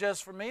 It's not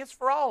just for me, it's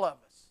for all of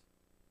us.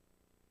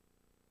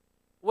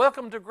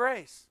 Welcome to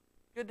Grace.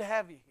 Good to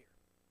have you here.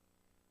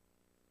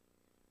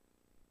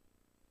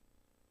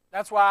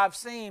 That's why I've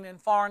seen in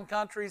foreign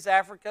countries,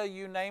 Africa,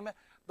 you name it,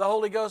 the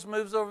Holy Ghost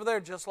moves over there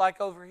just like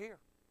over here.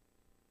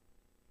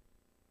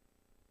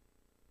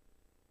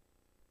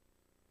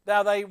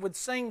 Now they would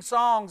sing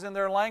songs in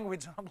their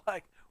language, and I'm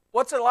like,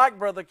 what's it like,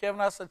 Brother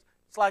Kevin? I said,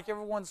 it's like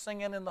everyone's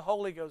singing in the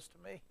Holy Ghost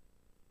to me.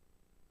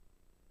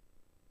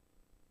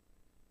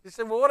 He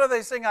said, well, what are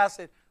they singing? I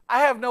said, I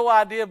have no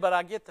idea, but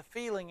I get the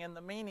feeling and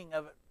the meaning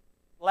of it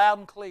loud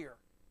and clear.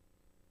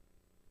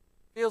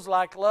 Feels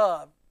like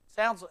love.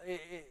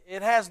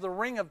 It has the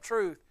ring of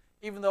truth,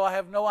 even though I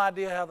have no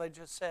idea how they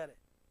just said it.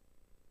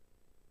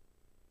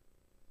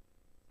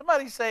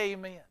 Somebody say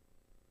amen.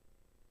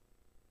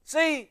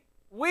 See,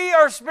 we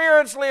are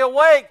spiritually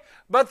awake,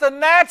 but the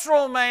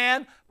natural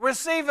man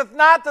receiveth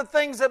not the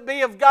things that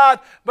be of God,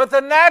 but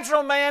the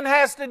natural man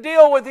has to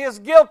deal with his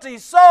guilty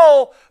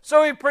soul,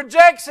 so he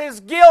projects his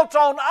guilt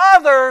on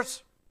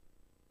others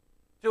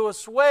to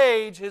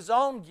assuage his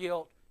own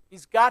guilt.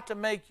 He's got to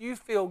make you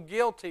feel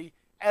guilty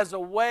as a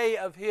way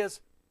of his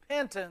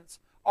penance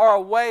or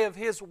a way of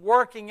his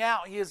working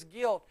out his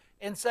guilt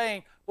and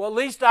saying, well, at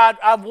least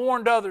I've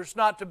warned others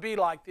not to be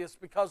like this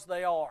because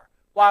they are.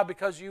 Why?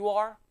 Because you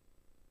are?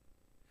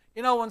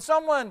 When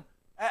someone,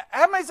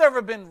 how many's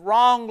ever been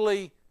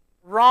wrongly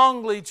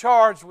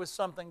charged with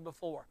something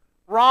before?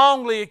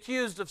 Wrongly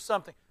accused of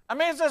something. I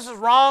mean, it's just as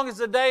wrong as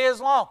the day is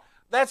long.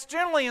 That's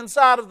generally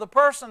inside of the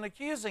person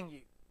accusing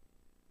you.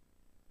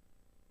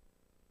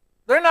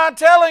 They're not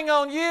telling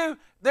on you.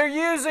 They're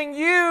using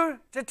you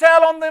to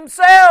tell on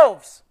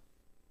themselves.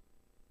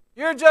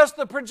 You're just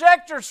the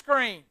projector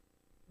screen.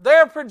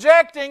 They're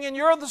projecting and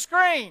you're the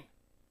screen.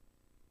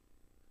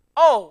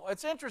 Oh,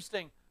 it's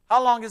interesting.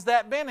 How long has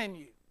that been in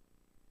you?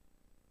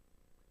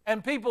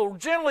 And people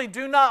generally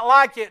do not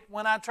like it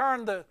when I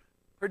turn the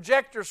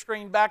projector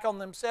screen back on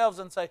themselves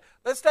and say,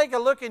 let's take a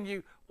look at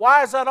you.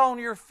 Why is that on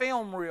your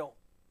film reel?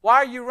 Why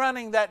are you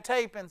running that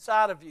tape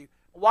inside of you?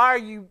 Why are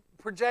you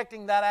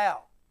projecting that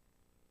out?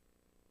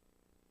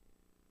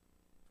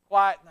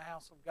 Quiet in the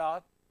house of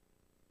God.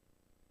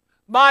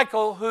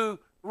 Michael, who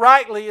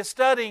rightly is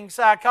studying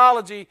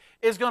psychology,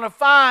 is going to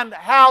find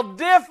how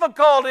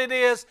difficult it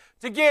is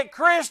to get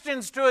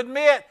Christians to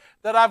admit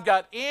that I've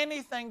got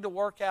anything to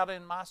work out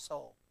in my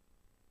soul.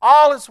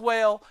 All is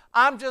well.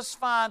 I'm just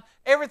fine.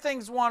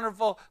 Everything's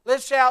wonderful.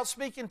 Let's shout,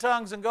 speak in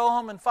tongues, and go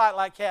home and fight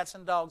like cats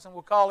and dogs, and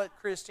we'll call it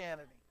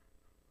Christianity.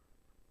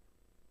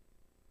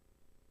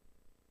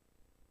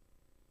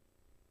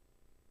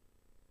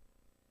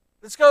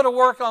 Let's go to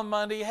work on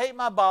Monday, hate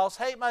my boss,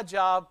 hate my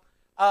job,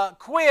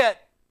 quit,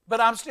 but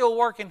I'm still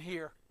working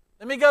here.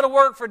 Let me go to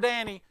work for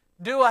Danny,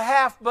 do a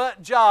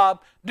half-butt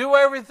job, do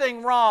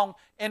everything wrong,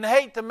 and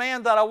hate the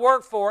man that I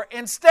work for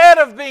instead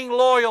of being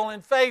loyal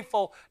and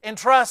faithful and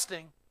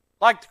trusting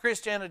like the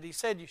Christianity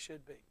said you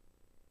should be.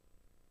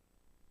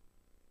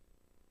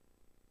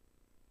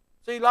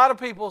 See, a lot of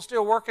people are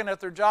still working at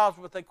their jobs,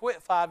 but they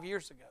quit 5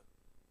 years ago.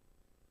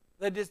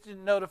 They just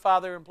didn't notify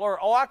their employer.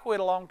 Oh, I quit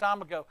a long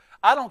time ago.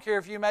 I don't care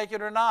if you make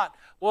it or not.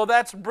 Well,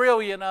 that's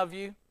brilliant of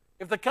you.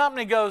 If the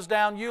company goes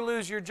down, you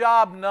lose your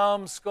job,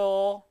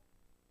 numbskull.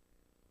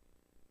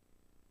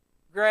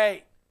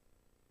 Great.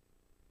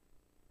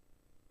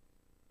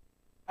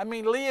 I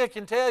mean, Leah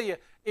can tell you,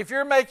 if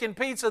you're making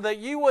pizza that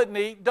you wouldn't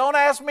eat, don't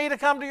ask me to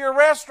come to your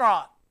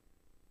restaurant.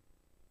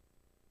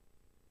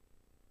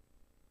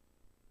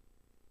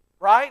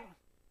 Right?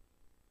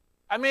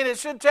 I mean, it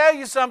should tell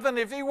you something.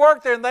 If you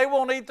work there and they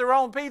won't eat their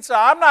own pizza,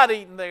 I'm not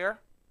eating there.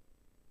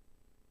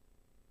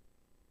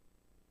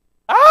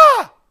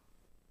 Ah!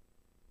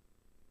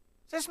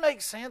 Does this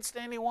make sense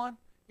to anyone?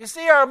 You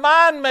see, our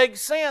mind makes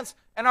sense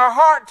and our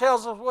heart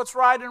tells us what's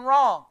right and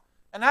wrong.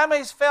 And how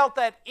many's felt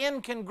that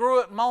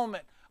incongruent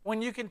moment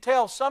when you can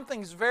tell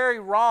something's very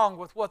wrong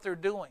with what they're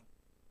doing?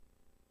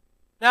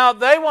 Now,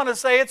 they want to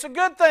say it's a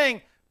good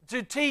thing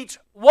to teach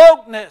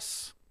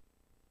wokeness.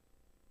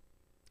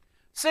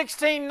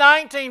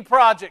 1619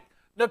 Project,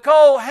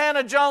 Nicole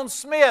Hannah-Jones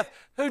Smith,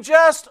 who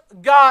just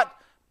got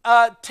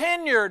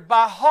tenured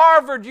by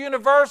Harvard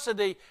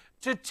University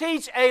to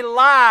teach a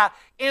lie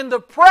in the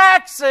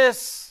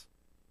praxis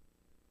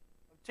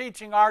of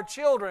teaching our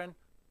children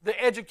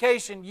the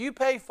education you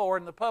pay for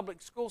in the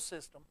public school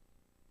system.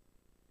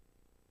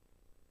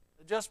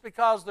 Just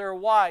because they're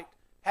white,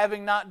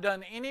 having not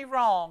done any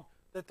wrong,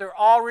 that they're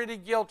already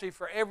guilty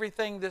for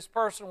everything this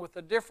person with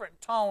a different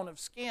tone of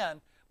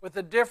skin, with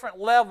a different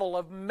level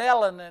of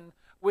melanin,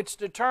 which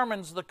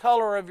determines the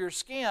color of your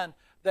skin,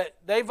 that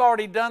they've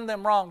already done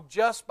them wrong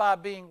just by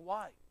being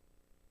white.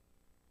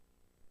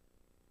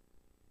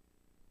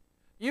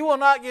 You will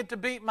not get to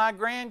beat my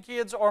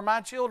grandkids or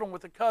my children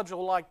with a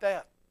cudgel like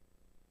that.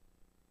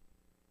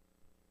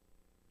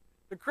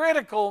 The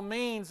critical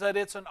means that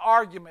it's an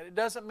argument. It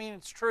doesn't mean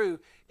it's true.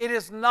 It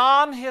is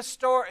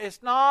the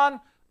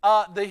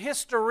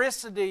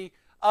historicity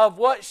of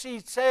what she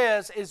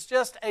says is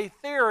just a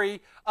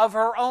theory of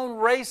her own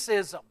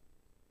racism.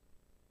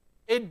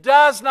 It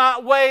does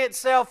not weigh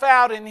itself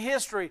out in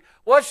history.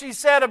 What she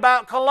said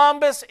about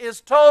Columbus is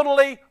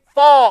totally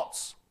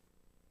false.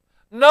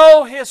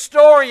 No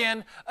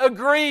historian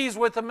agrees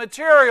with the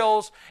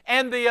materials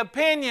and the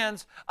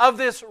opinions of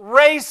this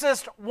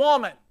racist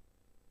woman.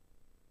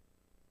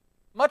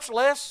 Much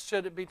less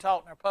should it be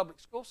taught in our public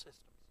school systems.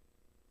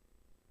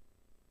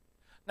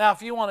 Now,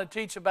 if you want to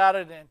teach about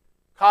it in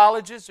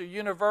colleges or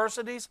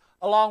universities,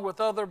 along with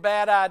other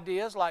bad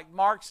ideas like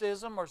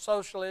Marxism or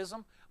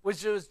socialism,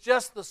 which is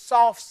just the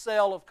soft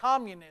sell of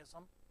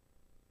communism,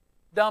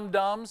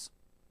 dum-dums.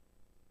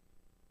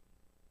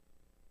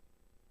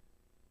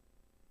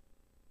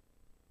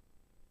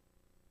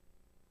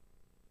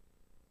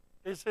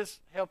 Is this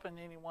helping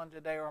anyone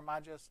today, or am I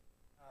just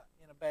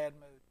in a bad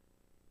mood?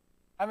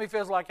 How many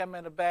feels like I'm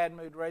in a bad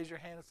mood? Raise your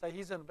hand and say,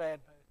 he's in a bad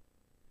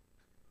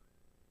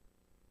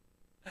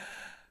mood.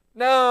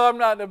 No, I'm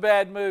not in a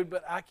bad mood,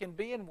 but I can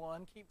be in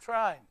one. Keep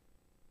trying.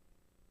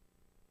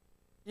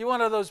 You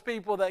one of those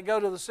people that go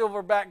to the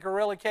silverback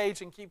gorilla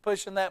cage and keep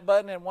pushing that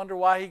button and wonder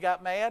why he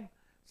got mad?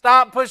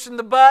 Stop pushing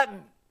the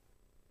button.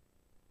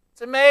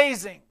 It's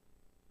amazing.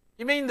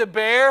 You mean the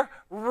bear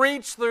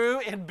reached through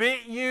and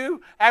bit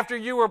you after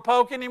you were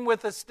poking him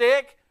with a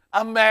stick?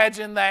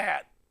 Imagine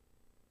that.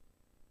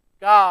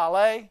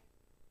 Golly.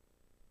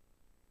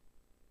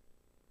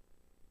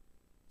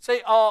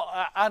 See,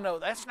 I know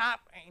that's not,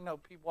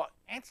 people,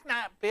 it's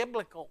not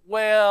biblical.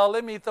 Well,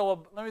 let me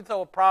throw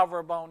a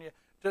proverb on you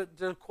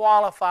to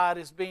qualify it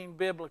as being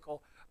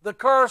biblical. The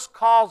curse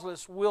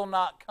causeless will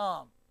not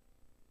come.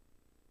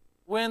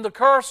 When the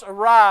curse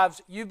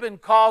arrives, you've been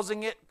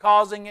causing it,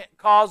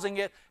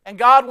 and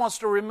God wants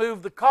to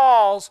remove the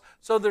cause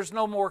so there's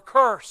no more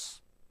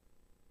curse.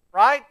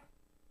 Right?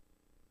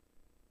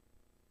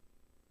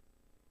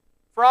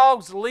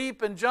 Frogs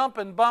leap and jump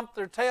and bump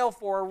their tail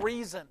for a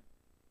reason.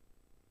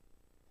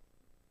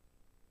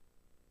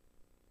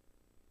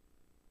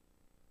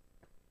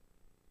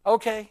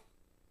 Okay.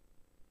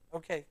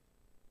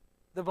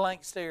 The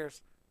blank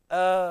stares.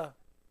 Let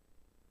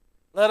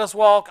us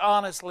walk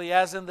honestly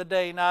as in the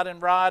day, not in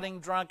rioting,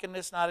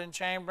 drunkenness, not in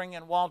chambering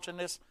and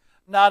wantonness,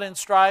 not in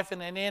strife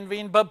and in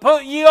envying, but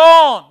put ye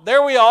on.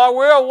 There we are.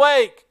 We're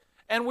awake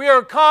and we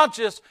are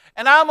conscious.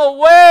 And I'm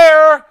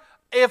aware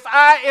if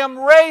I am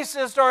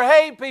racist or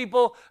hate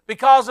people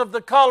because of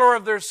the color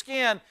of their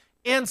skin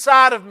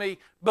inside of me.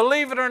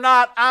 Believe it or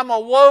not, I'm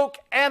awoke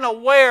and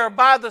aware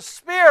by the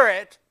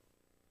Spirit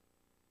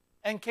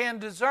and can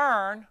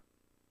discern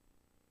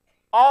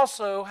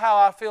also how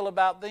I feel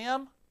about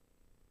them.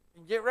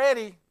 And get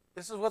ready.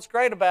 This is what's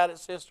great about it,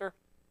 sister.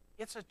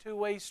 It's a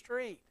two-way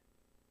street.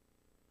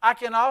 I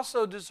can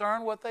also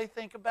discern what they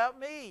think about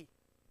me.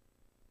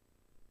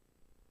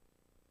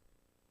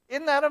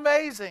 Isn't that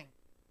amazing?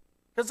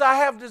 Because I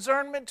have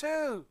discernment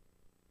too.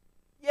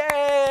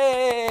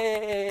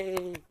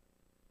 Yay!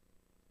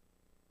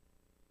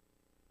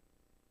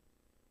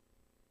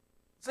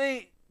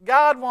 See,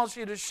 God wants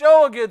you to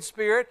show a good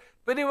spirit,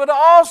 but He would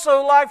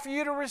also like for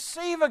you to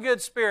receive a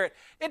good spirit.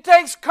 It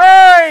takes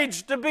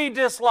courage to be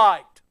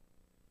disliked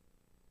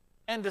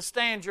and to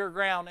stand your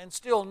ground and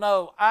still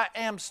know I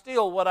am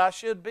still what I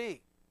should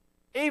be.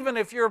 Even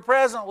if you're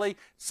presently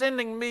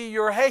sending me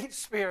your hate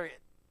spirit.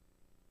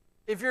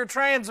 If you're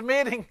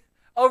transmitting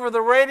over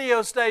the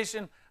radio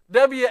station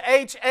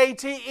WHATE,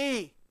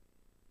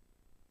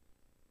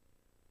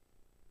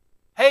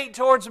 hate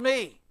towards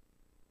me.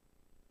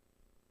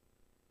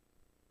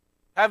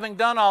 Having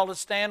done all to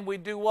stand, we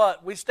do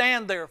what? We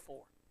stand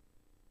therefore.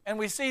 And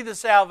we see the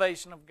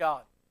salvation of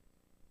God.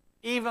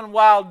 Even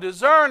while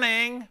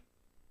discerning,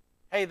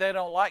 hey, they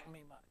don't like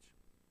me much.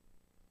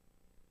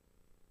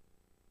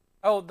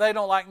 Oh, they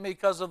don't like me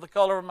because of the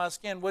color of my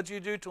skin. What'd you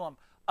do to them?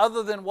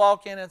 Other than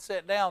walk in and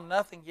sit down,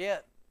 nothing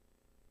yet.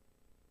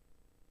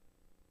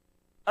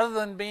 Other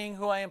than being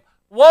who I am.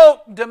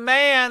 Woke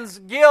demands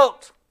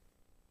guilt,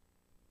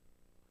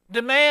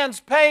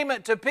 demands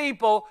payment to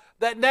people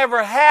that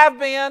never have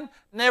been,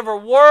 never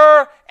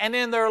were, and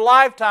in their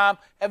lifetime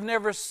have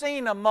never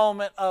seen a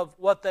moment of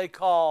what they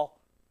call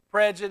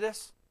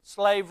prejudice,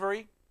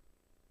 slavery.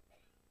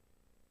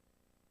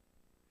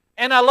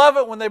 And I love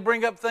it when they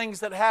bring up things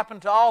that happen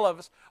to all of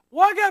us.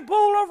 Well, I got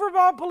pulled over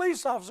by a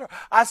police officer.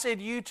 I said,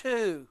 you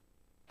too.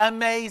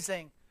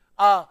 Amazing.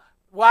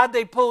 Why'd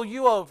they pull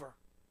you over?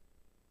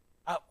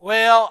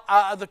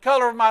 The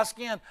color of my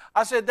skin.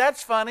 I said,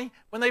 that's funny.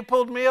 When they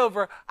pulled me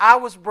over, I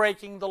was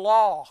breaking the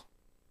law.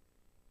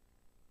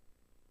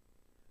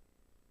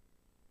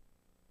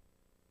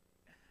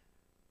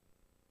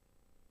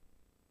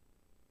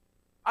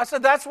 I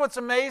said, that's what's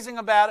amazing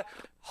about it.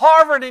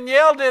 Harvard and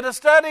Yale did a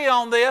study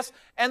on this,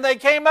 and they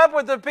came up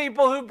with the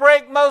people who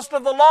break most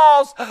of the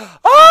laws.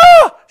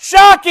 Oh,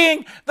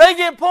 shocking! They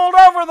get pulled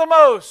over the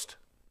most.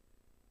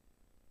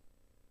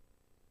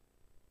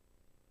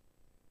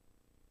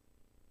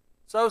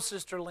 So,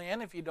 Sister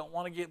Lynn, if you don't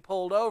want to get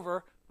pulled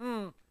over,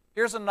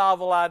 here's a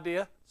novel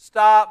idea.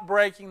 Stop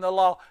breaking the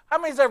law. How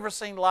many's ever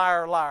seen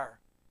Liar, Liar?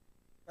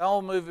 The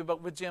old movie,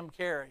 but with Jim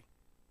Carrey.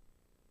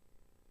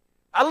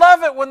 I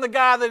love it when the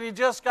guy that he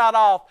just got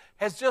off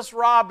has just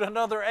robbed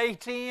another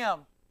ATM.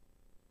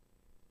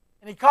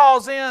 And he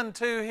calls in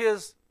to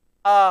his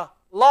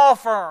law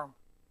firm.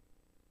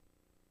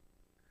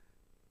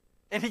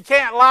 And he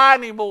can't lie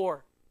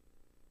anymore.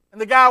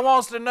 And the guy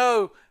wants to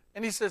know,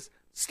 and he says,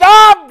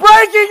 stop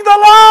breaking the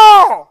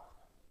law!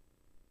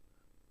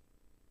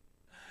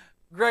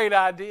 Great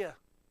idea.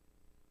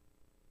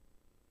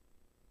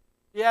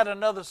 He had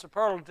another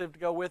superlative to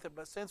go with it,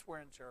 but since we're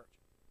in church.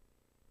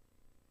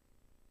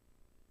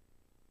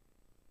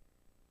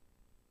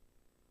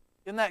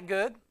 Isn't that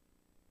good?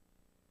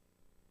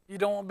 You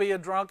don't want to be a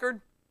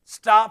drunkard?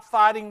 Stop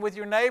fighting with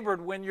your neighbor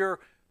when you're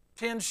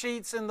 10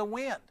 sheets in the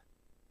wind.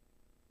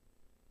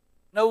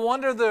 No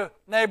wonder the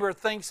neighbor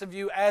thinks of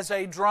you as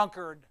a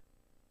drunkard.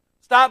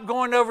 Stop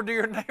going over to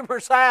your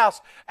neighbor's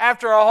house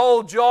after a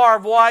whole jar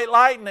of white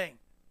lightning.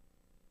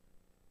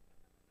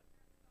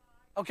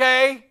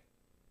 Okay?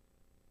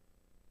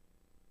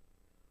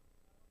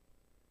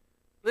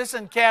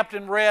 Listen,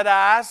 Captain Red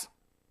Eyes.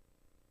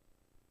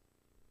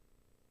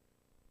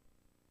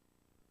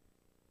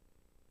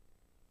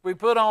 We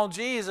put on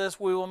Jesus,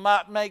 we will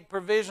not make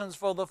provisions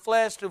for the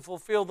flesh to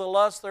fulfill the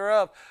lust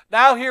thereof.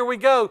 Now here we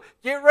go.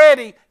 Get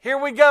ready. Here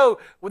we go.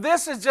 Well,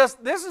 this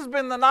has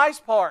been the nice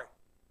part.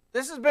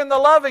 This has been the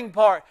loving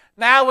part.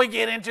 Now we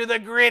get into the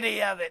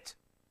gritty of it.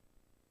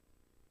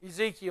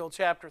 Ezekiel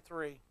chapter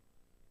 3.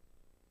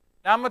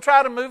 Now I'm going to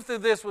try to move through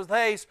this with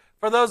haste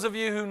for those of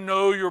you who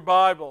know your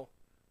Bible.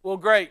 Well,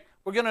 great.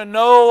 We're going to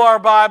know our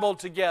Bible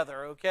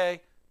together, okay?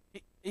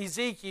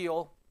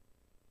 Ezekiel.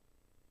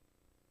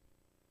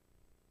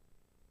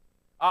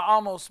 I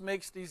almost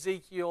mixed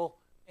Ezekiel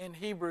and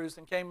Hebrews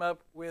and came up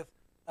with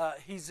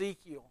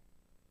Hezekiel,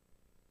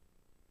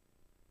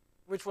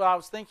 which I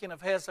was thinking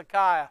of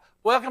Hezekiah.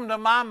 Welcome to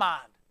my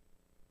mind.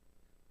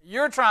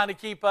 You're trying to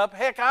keep up.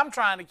 Heck, I'm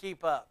trying to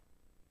keep up.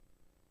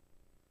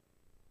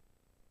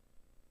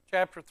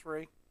 Chapter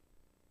 3.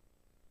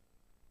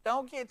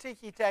 Don't get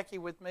ticky-tacky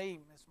with me,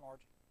 Miss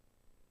Margie.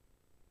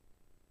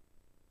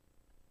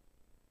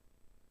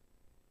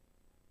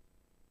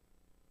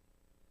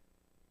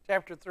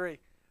 Chapter 3.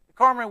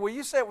 Carmen, will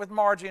you sit with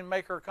Margie and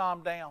make her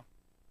calm down?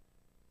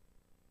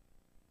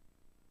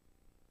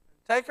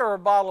 Take her a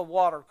bottle of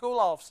water. Cool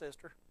off,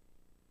 sister.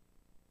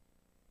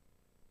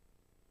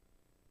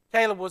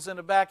 Caleb was in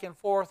a back and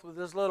forth with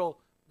his little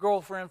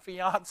girlfriend,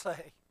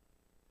 fiance.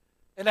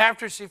 And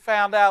after she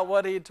found out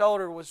what he had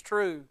told her was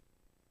true,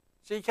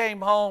 she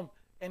came home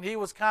and he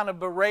was kind of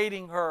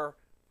berating her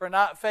for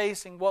not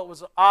facing what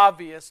was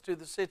obvious to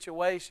the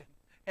situation.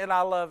 And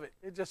I love it.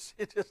 It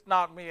just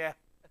knocked me out.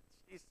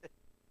 She said,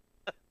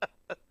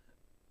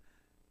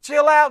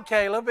 chill out,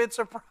 Caleb. It's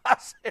a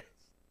process.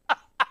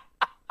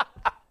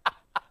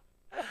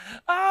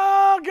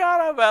 Oh,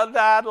 God, I about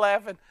died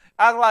laughing.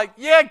 I was like,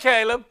 yeah,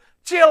 Caleb,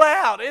 chill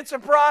out. It's a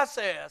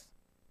process.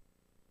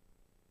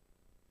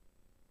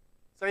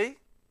 See?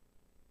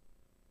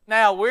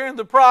 Now, we're in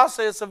the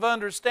process of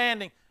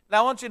understanding.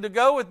 Now, I want you to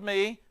go with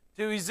me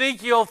to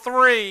Ezekiel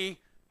 3.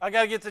 I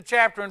got to get the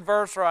chapter and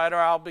verse right or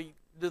I'll be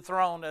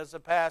dethroned as a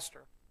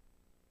pastor.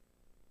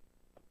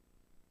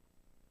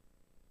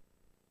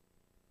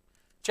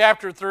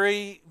 Chapter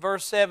 3,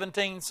 verse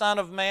 17, Son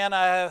of man,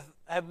 I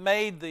have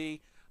made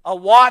thee a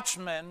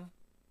watchman,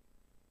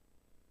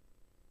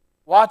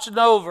 watching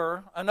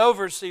over, an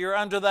overseer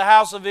unto the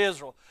house of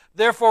Israel.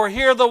 Therefore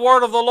hear the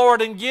word of the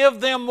Lord and give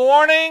them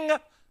warning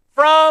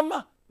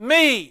from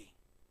me.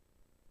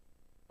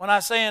 When I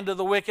say unto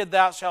the wicked,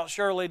 thou shalt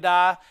surely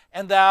die,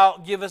 and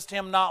thou givest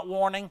him not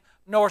warning,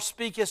 nor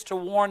speakest to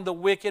warn the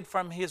wicked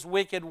from his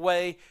wicked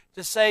way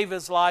to save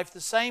his life,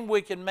 the same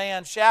wicked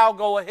man shall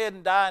go ahead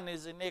and die in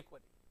his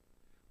iniquity.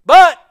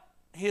 But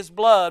his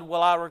blood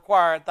will I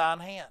require at thine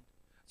hand.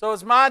 So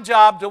it's my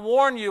job to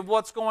warn you of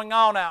what's going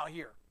on out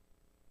here.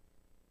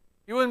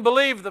 You wouldn't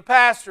believe the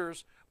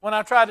pastors when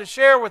I try to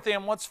share with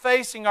them what's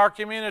facing our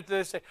community,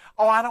 they say,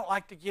 "Oh, I don't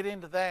like to get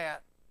into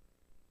that."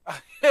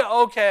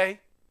 Okay.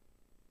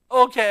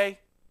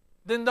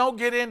 Then don't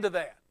get into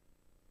that.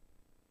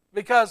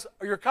 Because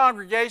your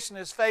congregation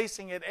is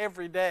facing it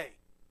every day.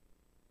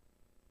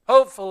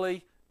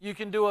 Hopefully, you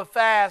can do a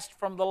fast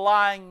from the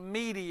lying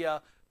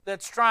media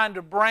that's trying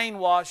to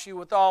brainwash you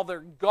with all their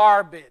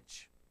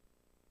garbage.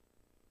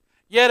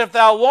 Yet if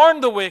thou warn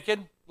the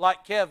wicked,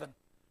 like Kevin,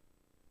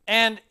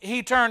 and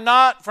he turn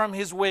not from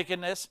his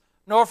wickedness,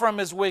 nor from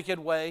his wicked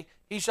way,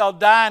 he shall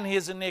die in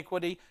his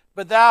iniquity,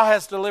 but thou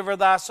hast delivered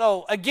thy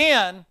soul.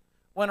 Again,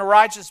 when a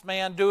righteous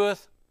man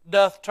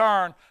doth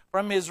turn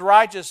from his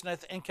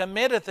righteousness and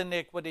committeth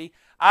iniquity,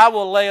 I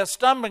will lay a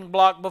stumbling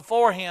block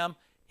before him.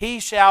 He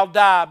shall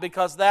die,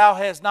 because thou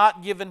hast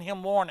not given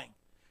him warning.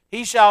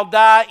 He shall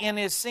die in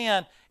his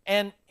sin,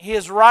 and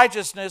his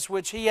righteousness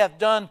which he hath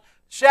done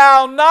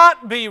shall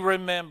not be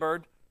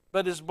remembered,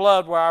 but his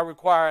blood will I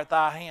require at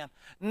thy hand.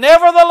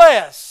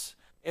 Nevertheless,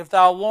 if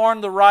thou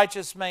warn the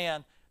righteous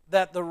man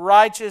that the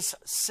righteous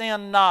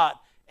sin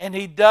not, and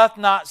he doth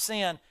not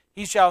sin,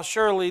 he shall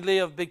surely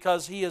live,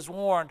 because he is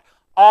warned.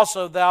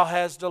 Also thou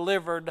hast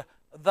delivered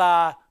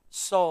thy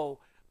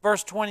soul.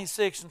 Verse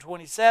 26 and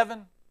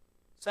 27,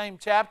 same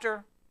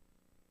chapter.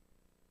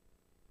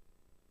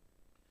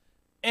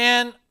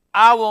 And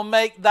I will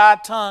make thy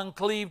tongue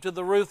cleave to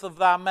the roof of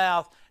thy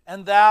mouth,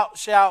 and thou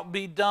shalt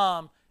be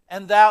dumb,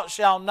 and thou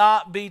shalt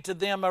not be to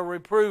them a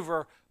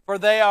reprover, for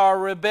they are a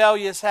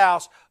rebellious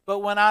house. But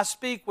when I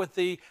speak with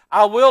thee,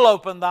 I will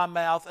open thy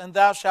mouth, and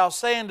thou shalt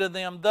say unto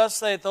them, Thus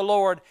saith the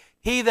Lord,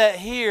 He that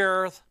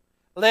heareth,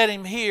 let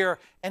him hear,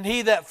 and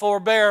he that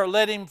forbear,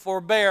 let him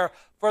forbear,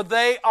 for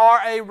they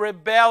are a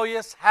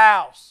rebellious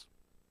house.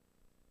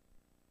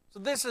 So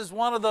this is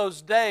one of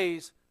those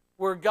days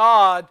where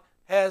God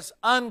has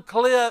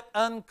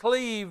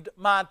uncleaved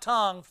my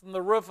tongue from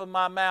the roof of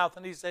my mouth,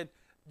 and He said,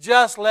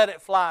 just let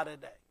it fly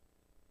today.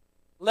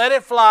 Let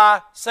it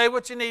fly. Say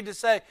what you need to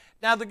say.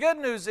 Now the good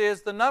news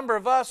is the number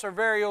of us are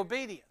very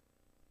obedient.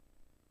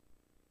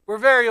 We're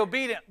very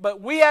obedient,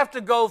 but we have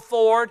to go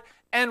forward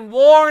and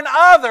warn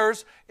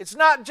others. It's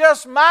not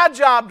just my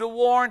job to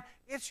warn,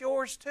 it's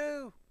yours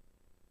too.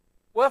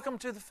 Welcome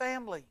to the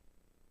family.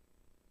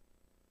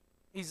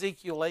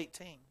 Ezekiel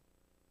 18.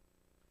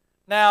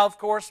 Now, of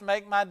course,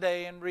 make my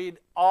day and read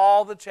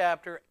all the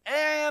chapter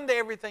and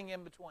everything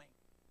in between.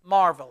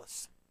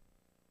 Marvelous.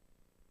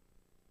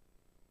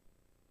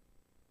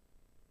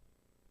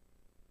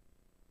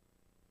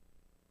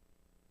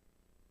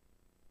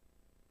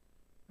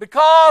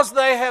 Because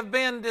they have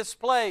been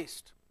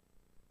displaced,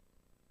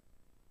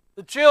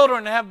 the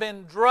children have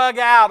been drug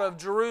out of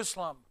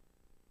Jerusalem,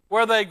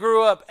 where they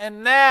grew up.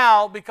 And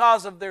now,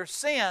 because of their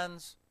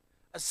sins,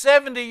 a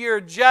 70-year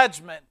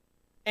judgment,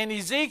 and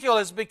Ezekiel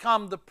has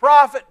become the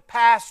prophet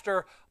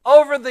pastor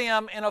over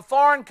them in a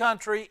foreign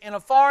country, in a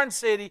foreign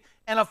city,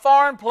 in a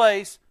foreign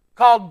place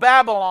called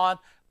Babylon,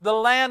 the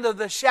land of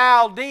the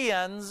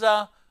Chaldeans,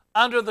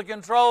 under the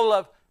control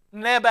of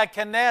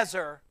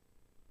Nebuchadnezzar.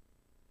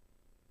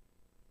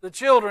 The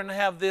children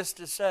have this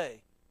to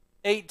say.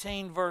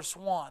 18 verse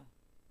 1.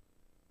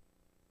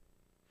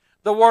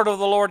 The word of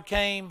the Lord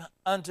came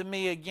unto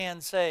me again,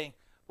 saying,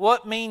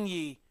 What mean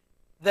ye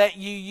that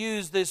ye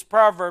use this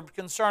proverb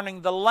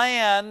concerning the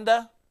land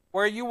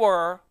where you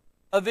were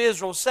of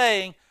Israel,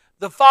 saying,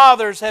 The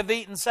fathers have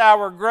eaten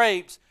sour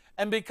grapes,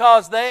 and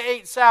because they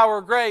ate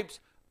sour grapes,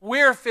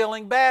 we're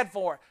feeling bad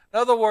for it. In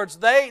other words,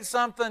 they ate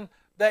something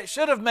that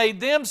should have made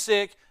them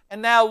sick,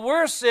 and now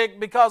we're sick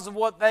because of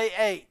what they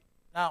ate.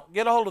 Now,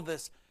 get a hold of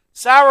this.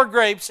 Sour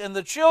grapes, and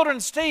the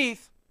children's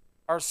teeth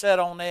are set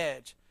on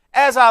edge.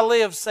 As I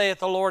live, saith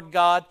the Lord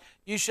God,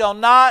 you shall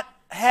not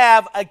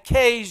have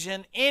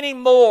occasion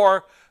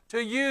anymore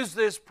to use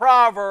this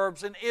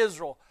Proverbs in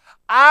Israel.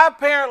 I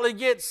apparently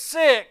get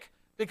sick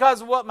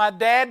because of what my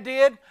dad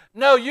did.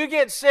 No, you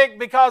get sick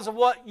because of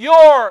what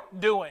you're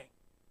doing.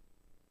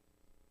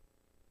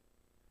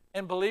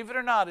 And believe it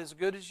or not, as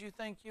good as you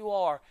think you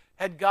are,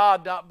 had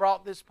God not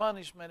brought this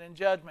punishment and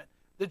judgment,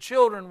 the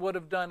children would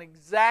have done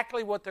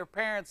exactly what their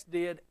parents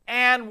did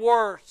and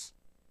worse.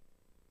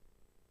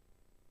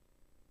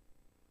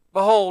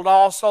 Behold,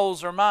 all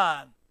souls are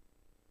mine.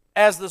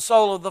 As the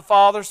soul of the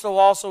Father, so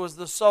also is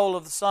the soul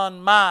of the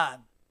Son mine.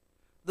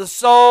 The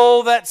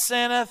soul that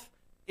sinneth,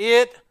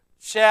 it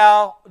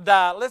shall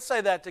die. Let's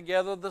say that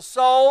together. The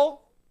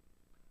soul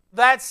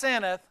that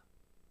sinneth,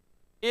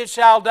 it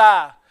shall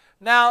die.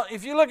 Now,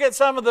 if you look at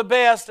some of the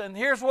best, and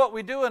here's what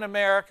we do in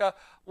America,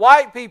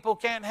 white people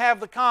can't have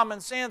the common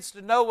sense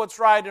to know what's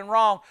right and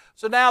wrong.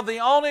 So now the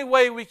only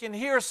way we can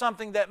hear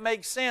something that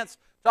makes sense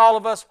to all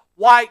of us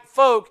white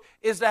folk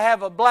is to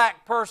have a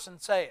black person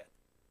say it.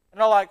 And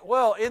they're like,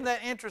 well, isn't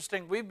that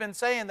interesting? We've been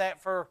saying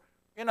that for,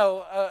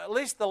 at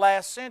least the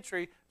last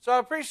century. So I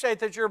appreciate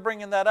that you're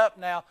bringing that up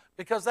now,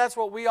 because that's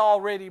what we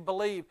already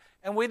believe.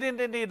 And we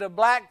didn't need a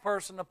black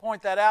person to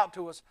point that out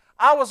to us.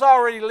 I was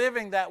already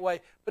living that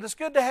way, but it's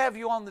good to have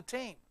you on the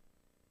team.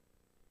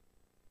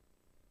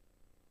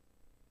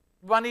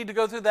 Do I need to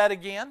go through that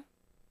again?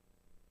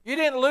 You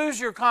didn't lose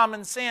your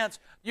common sense.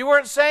 You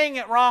weren't saying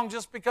it wrong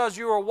just because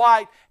you were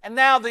white. And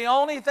now the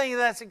only thing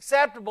that's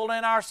acceptable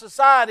in our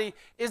society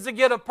is to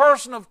get a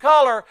person of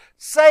color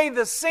say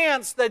the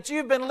sense that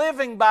you've been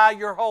living by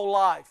your whole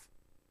life.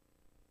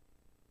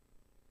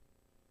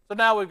 So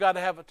now we've got to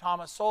have a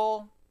Thomas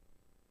Sowell.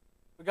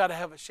 We've got to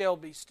have a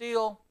Shelby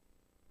Steele.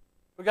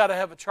 We've got to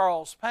have a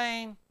Charles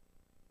Payne.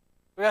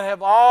 We've got to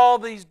have all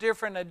these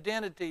different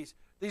identities.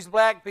 These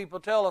black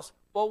people tell us,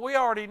 well, we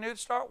already knew to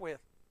start with.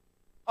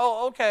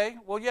 Oh, okay.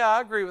 Well, yeah,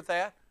 I agree with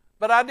that.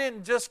 But I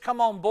didn't just come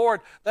on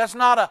board. That's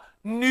not a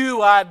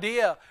new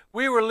idea.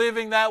 We were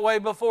living that way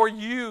before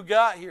you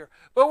got here.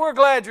 But we're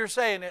glad you're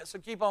saying it, so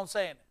keep on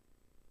saying it.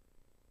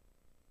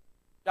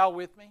 Y'all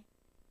with me?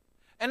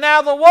 And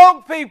now the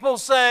woke people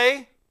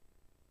say,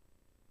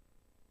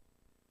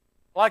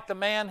 like the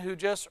man who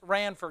just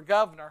ran for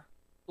governor,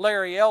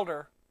 Larry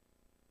Elder,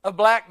 a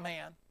black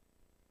man,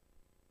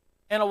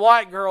 and a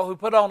white girl who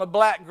put on a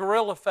black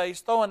gorilla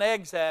face throwing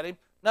eggs at him,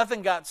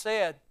 nothing got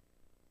said.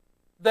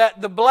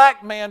 That the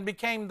black man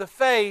became the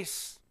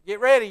face, get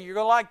ready, you're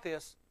going to like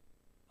this,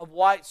 of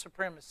white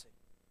supremacy.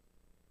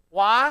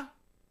 Why?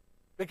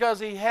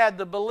 Because he had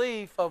the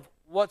belief of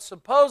what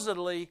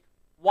supposedly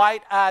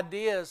white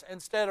ideas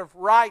instead of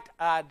right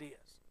ideas.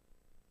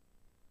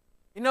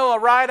 You know, a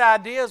right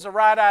idea is a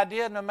right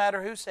idea no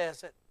matter who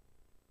says it.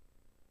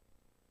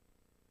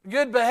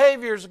 Good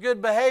behavior is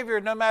good behavior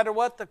no matter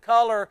what the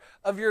color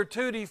of your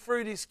tutti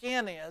frutti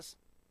skin is.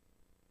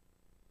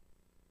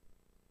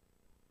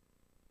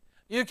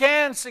 You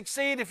can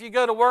succeed if you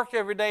go to work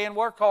every day and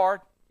work hard.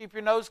 Keep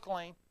your nose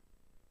clean.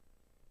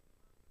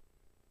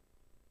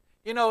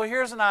 You know,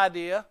 here's an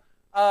idea.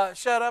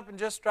 Shut up and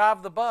just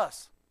drive the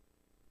bus.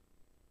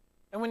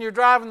 And when you're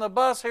driving the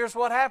bus, here's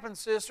what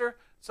happens, sister.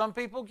 Some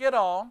people get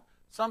on,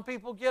 some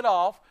people get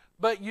off,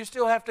 but you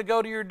still have to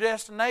go to your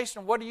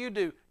destination. What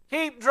do?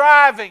 Keep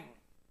driving.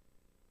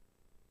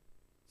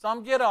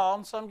 Some get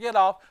on, some get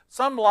off.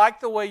 Some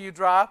like the way you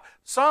drive.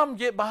 Some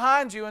get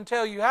behind you and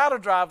tell you how to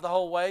drive the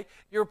whole way.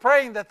 You're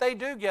praying that they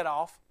do get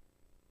off.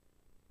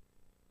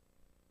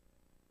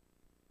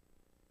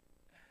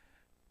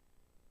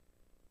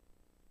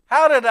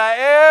 How did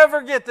I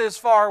ever get this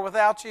far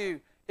without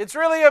you? It's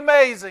really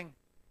amazing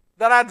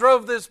that I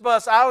drove this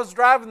bus. I was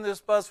driving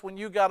this bus when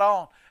you got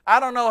on. I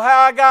don't know how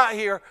I got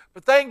here,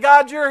 but thank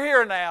God you're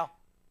here now.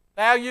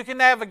 Now you can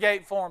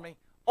navigate for me.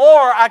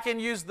 Or I can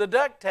use the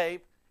duct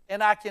tape,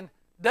 and I can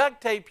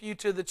duct tape you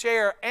to the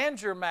chair and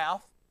your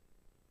mouth.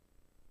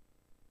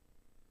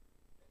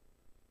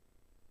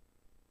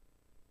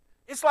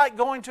 It's like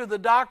going to the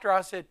doctor.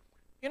 I said,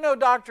 you know,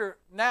 doctor,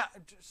 now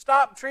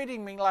stop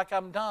treating me like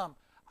I'm dumb.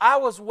 I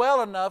was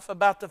well enough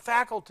about the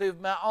faculty of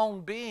my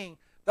own being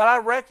that I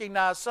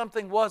recognized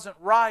something wasn't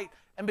right.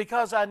 And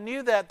because I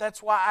knew that,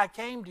 that's why I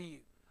came to you.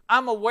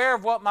 I'm aware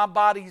of what my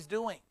body's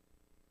doing.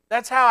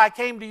 That's how I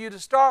came to you to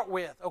start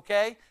with,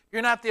 okay?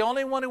 You're not the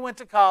only one who went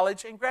to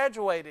college and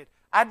graduated.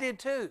 I did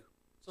too.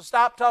 So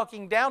stop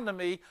talking down to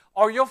me,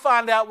 or you'll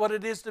find out what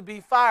it is to be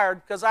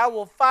fired, because I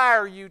will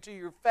fire you to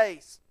your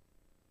face.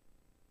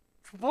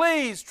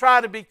 Please try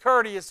to be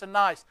courteous and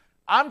nice.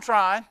 I'm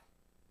trying.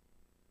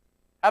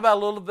 How about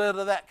a little bit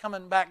of that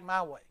coming back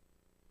my way?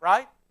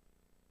 Right?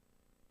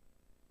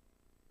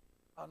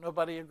 Oh,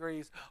 nobody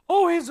agrees.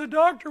 Oh, he's a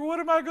doctor. What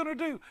am I going to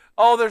do?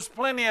 Oh, there's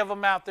plenty of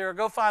them out there.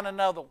 Go find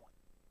another one.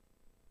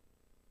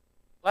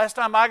 Last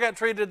time I got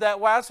treated that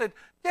way, I said,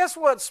 guess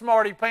what,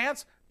 smarty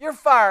pants? You're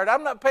fired.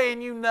 I'm not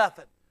paying you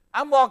nothing.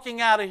 I'm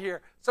walking out of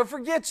here. So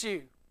forget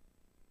you.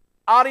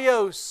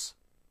 Adios.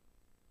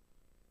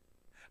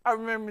 I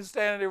remember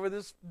standing there with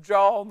this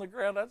jaw on the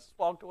ground. I just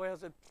walked away. I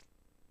said,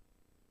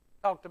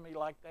 talk to me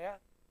like that.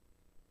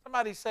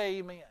 Somebody say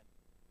amen.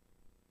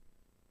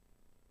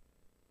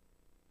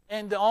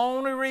 And the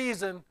only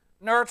reason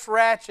Nurse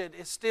Ratched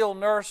is still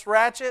Nurse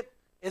Ratched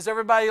is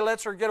everybody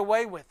lets her get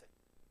away with it.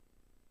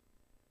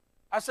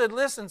 I said,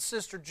 listen,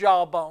 Sister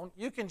Jawbone,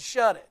 you can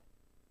shut it.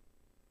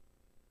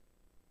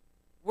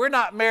 We're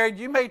not married.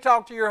 You may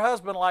talk to your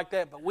husband like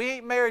that, but we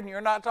ain't married and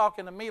you're not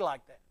talking to me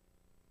like that.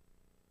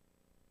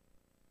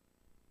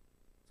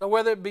 So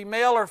whether it be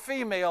male or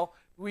female,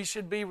 we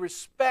should be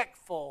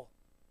respectful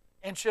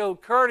and show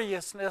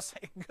courteousness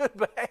and good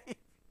behavior.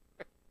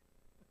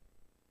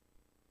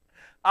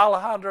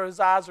 Alejandro's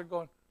eyes are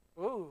going,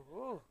 ooh,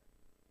 ooh.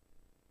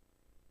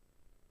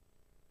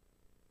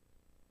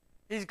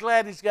 He's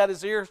glad he's got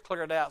his ears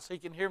cleared out so he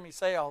can hear me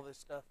say all this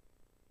stuff.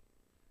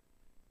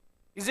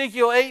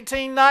 Ezekiel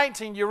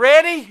 18:19. You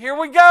ready? Here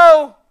we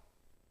go.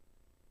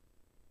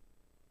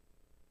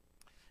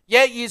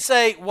 Yet you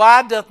say,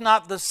 why doth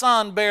not the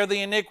Son bear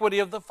the iniquity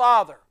of the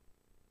Father?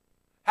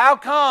 How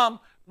come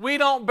we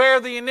don't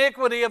bear the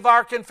iniquity of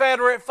our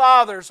Confederate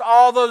fathers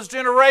all those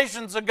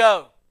generations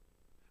ago?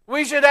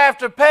 We should have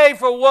to pay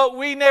for what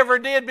we never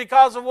did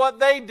because of what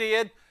they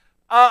did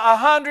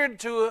 100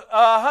 to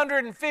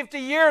 150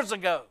 years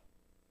ago.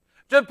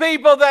 To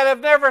people that have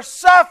never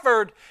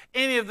suffered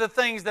any of the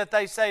things that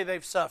they say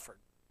they've suffered.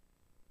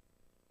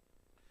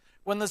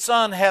 When the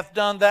Son hath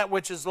done that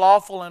which is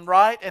lawful and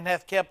right, and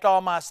hath kept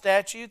all my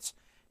statutes,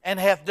 and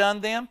hath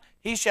done them,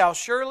 he shall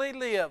surely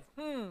live.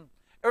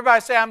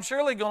 Everybody say, I'm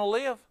surely going to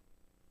live.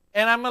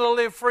 And I'm going to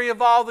live free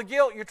of all the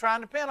guilt you're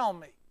trying to pin on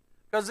me.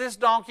 Because this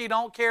donkey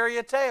don't carry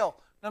a tail,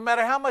 no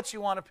matter how much you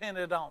want to pin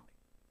it on me.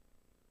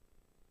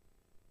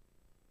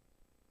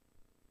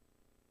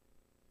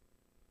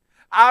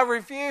 I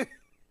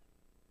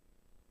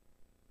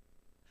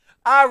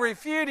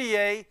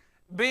repudiate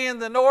being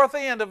the north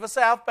end of a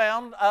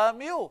southbound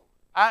mule.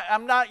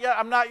 I'm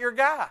not your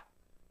guy.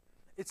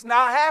 It's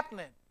not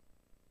happening.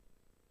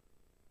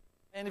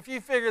 And if you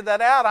figure that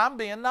out, I'm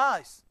being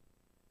nice.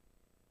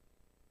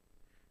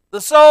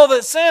 The soul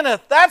that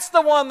sinneth, that's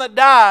the one that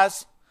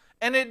dies.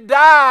 And it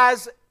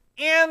dies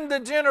in the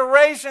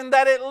generation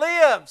that it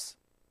lives.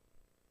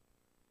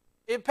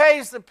 It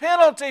pays the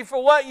penalty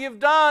for what you've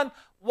done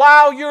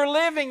while you're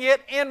living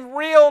it in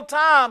real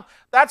time.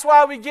 That's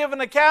why we give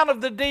an account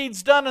of the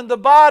deeds done in the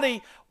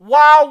body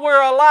while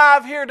we're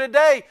alive here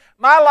today.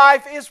 My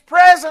life is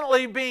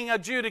presently being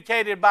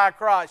adjudicated by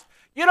Christ.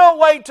 You don't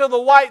wait till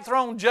the white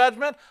throne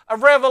judgment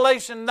of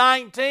Revelation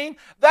 19.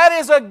 That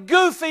is a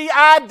goofy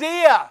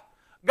idea.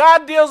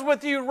 God deals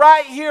with you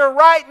right here,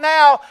 right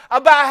now,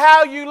 about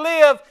how you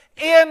live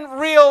in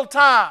real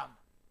time.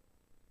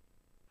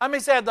 How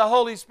many had the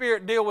Holy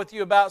Spirit deal with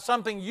you about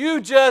something you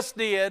just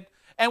did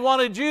and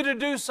wanted you to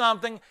do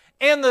something?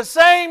 In the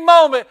same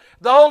moment,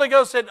 the Holy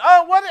Ghost said,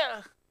 oh, what?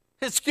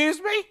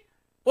 Excuse me?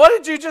 What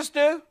did you just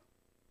do?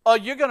 Oh,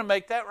 you're going to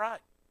make that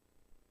right.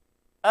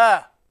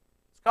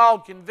 It's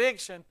called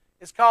conviction.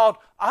 It's called,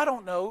 I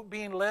don't know,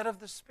 being led of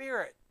the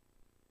Spirit.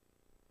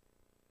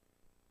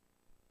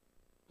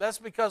 That's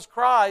because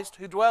Christ,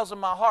 who dwells in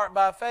my heart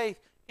by faith,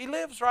 He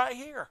lives right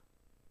here.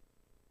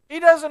 He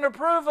doesn't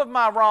approve of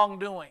my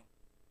wrongdoing.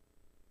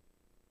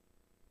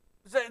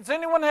 Does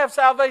anyone have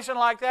salvation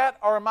like that?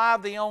 Or am I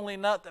the only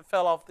nut that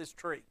fell off this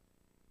tree?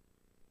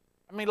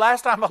 I mean,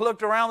 last time I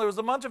looked around, there was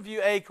a bunch of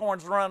you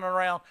acorns running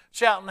around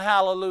shouting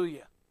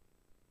hallelujah.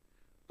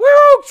 We're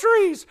oak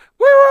trees!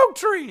 We're oak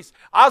trees!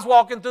 I was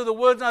walking through the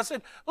woods and I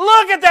said,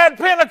 look at that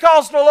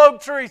Pentecostal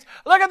oak trees!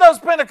 Look at those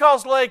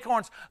Pentecostal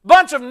acorns!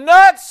 Bunch of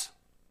nuts!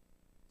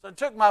 So I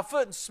took my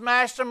foot and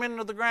smashed them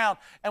into the ground.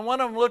 And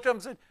one of them looked up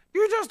and said,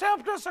 you just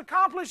helped us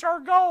accomplish our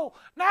goal.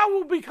 Now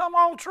we'll become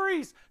all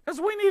trees because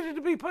we needed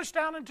to be pushed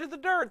down into the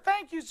dirt.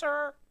 Thank you,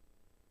 sir.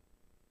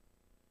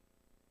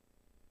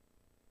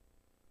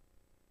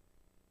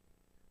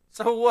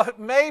 So what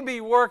may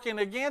be working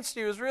against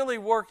you is really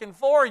working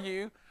for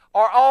you,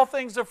 or all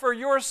things are for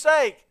your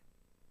sake.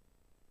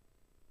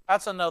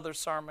 That's another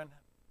sermon.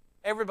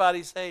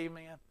 Everybody say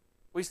amen.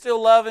 We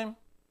still love Him.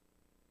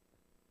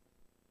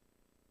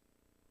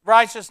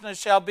 Righteousness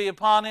shall be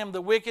upon him,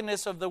 the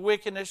wickedness of the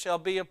wickedness shall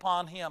be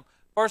upon him.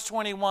 Verse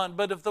 21,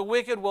 but if the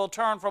wicked will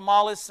turn from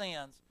all his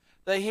sins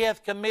that he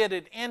hath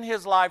committed in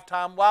his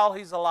lifetime while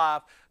he's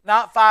alive,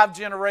 not 5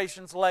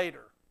 generations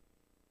later,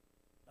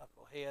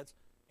 knuckleheads,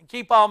 and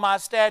keep all my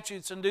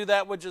statutes and do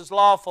that which is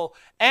lawful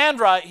and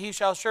right, he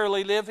shall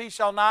surely live, he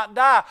shall not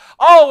die.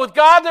 Oh, with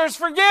God there's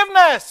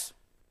forgiveness,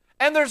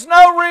 and there's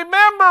no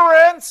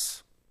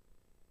remembrance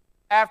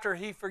after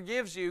He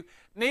forgives you,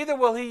 neither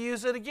will He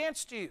use it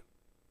against you.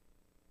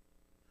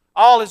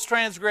 All his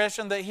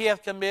transgression that he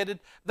hath committed,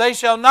 they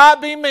shall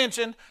not be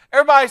mentioned.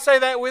 Everybody say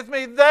that with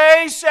me.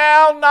 They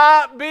shall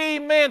not be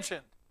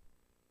mentioned.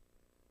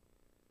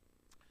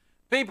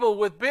 People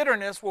with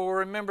bitterness will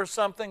remember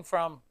something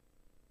from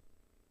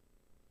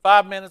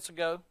 5 minutes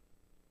ago,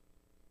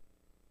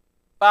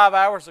 5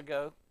 hours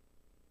ago,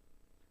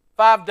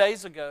 5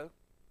 days ago,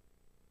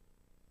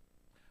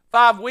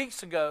 5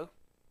 weeks ago,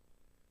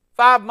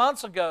 5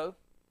 months ago,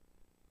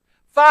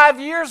 5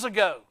 years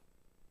ago.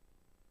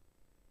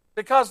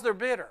 Because they're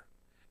bitter.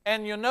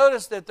 And you'll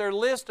notice that their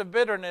list of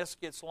bitterness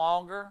gets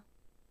longer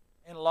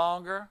and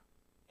longer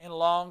and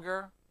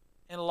longer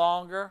and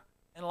longer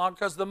and longer.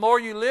 Because the more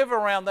you live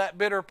around that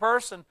bitter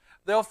person,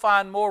 they'll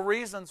find more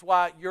reasons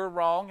why you're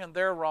wrong and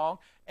they're wrong.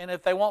 And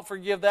if they won't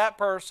forgive that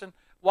person,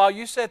 while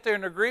you sit there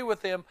and agree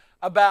with them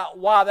about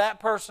why that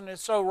person is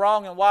so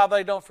wrong and why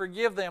they don't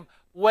forgive them,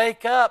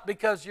 wake up,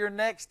 because you're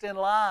next in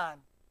line.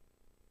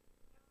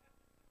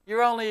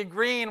 You're only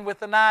agreeing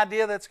with an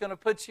idea that's going to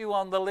put you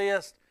on the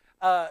list.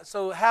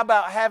 So how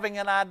about having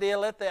an idea,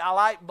 let the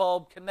light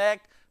bulb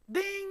connect,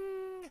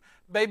 ding,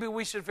 maybe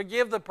we should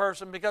forgive the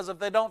person, because if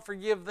they don't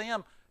forgive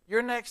them,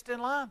 you're next in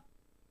line.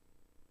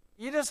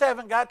 You just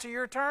haven't got to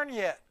your turn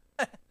yet.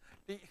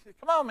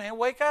 Come on, man,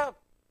 wake up.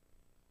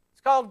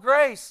 It's called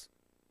grace.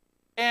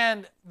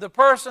 And the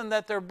person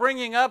that they're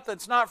bringing up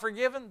that's not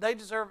forgiven, they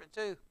deserve it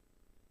too.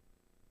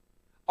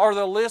 Or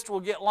the list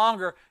will get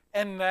longer.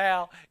 And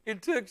now,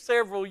 it took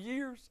several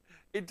years.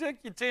 It took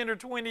you 10 or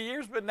 20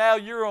 years, but now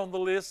you're on the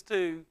list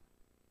too.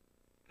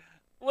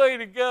 Way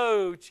to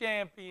go,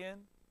 champion.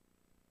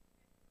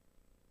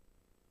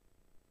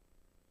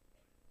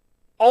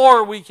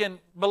 Or we can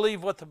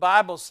believe what the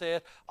Bible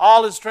said.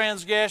 All his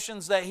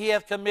transgressions that he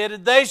hath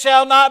committed, they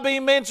shall not be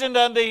mentioned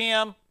unto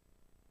him.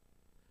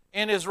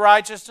 In his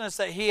righteousness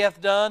that he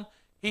hath done,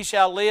 he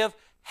shall live.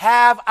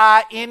 Have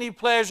I any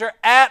pleasure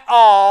at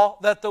all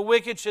that the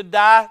wicked should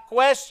die?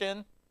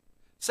 Question.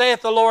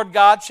 Saith the Lord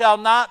God, shall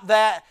not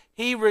that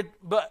he,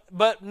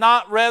 but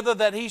not rather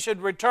that he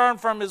should return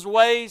from his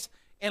ways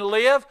and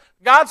live?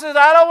 God says,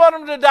 I don't want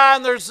them to die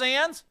in their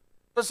sins,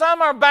 but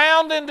some are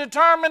bound and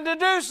determined to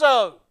do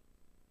so.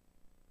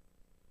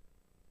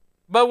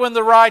 But when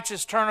the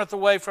righteous turneth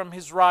away from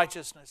his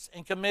righteousness,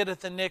 and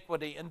committeth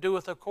iniquity, and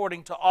doeth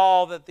according to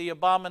all that the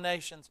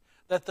abominations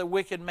that the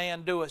wicked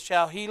man doeth,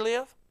 shall he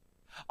live?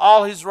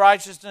 All his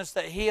righteousness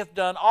that he hath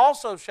done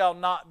also shall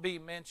not be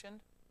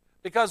mentioned,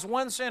 because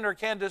one sinner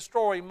can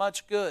destroy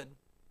much good.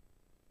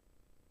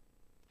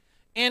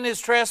 In his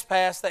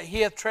trespass that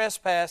he hath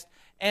trespassed,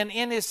 and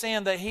in his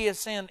sin that he hath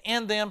sinned,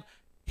 in them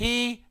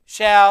he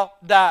shall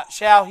die.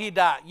 Shall he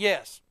die?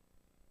 Yes.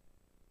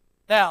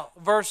 Now,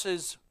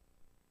 verses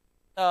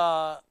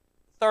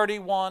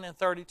 31 and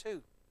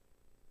 32.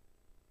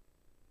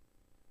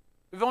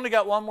 We've only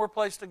got one more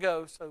place to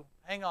go, so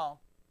hang on.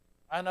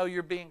 I know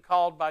you're being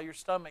called by your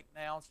stomach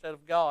now instead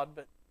of God,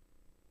 but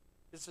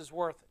this is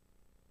worth it.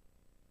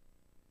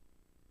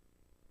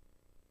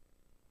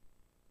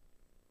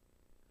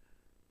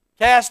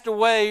 Cast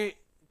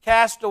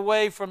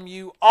away from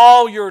you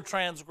all your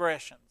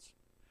transgressions,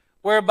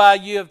 whereby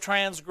you have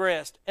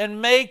transgressed,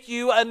 and make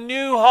you a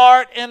new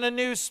heart and a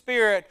new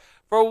spirit.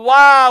 For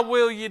why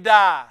will you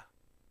die?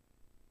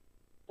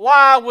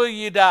 Why will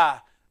you die?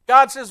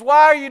 God says,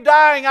 why are you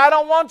dying? I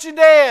don't want you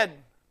dead,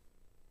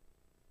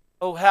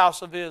 O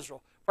house of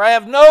Israel. For I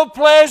have no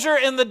pleasure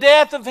in the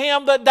death of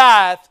him that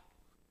dieth.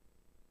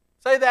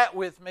 Say that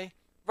with me.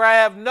 For I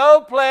have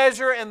no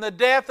pleasure in the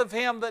death of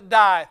him that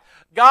dieth.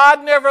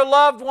 God never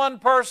loved one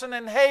person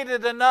and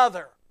hated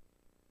another.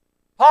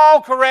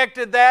 Paul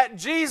corrected that.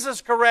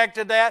 Jesus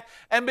corrected that.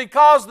 And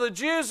because the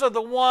Jews are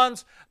the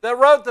ones that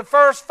wrote the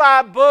first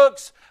 5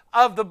 books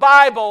of the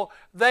Bible,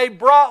 they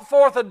brought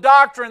forth a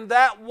doctrine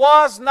that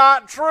was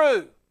not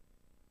true.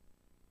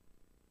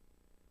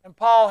 And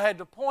Paul had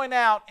to point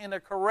out in a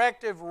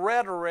corrective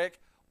rhetoric,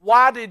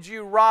 why did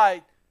you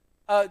write,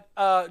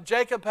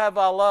 Jacob have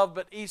I loved,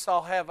 but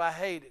Esau have I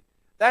hated?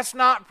 That's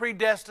not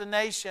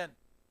predestination.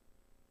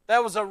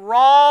 That was a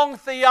wrong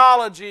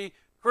theology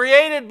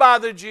created by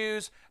the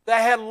Jews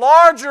that had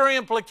larger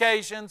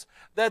implications,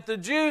 that the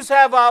Jews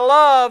have I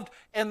loved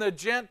and the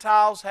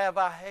Gentiles have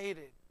I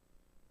hated.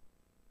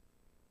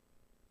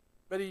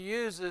 But he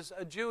uses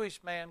a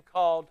Jewish man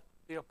called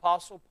the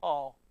Apostle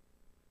Paul,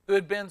 who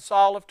had been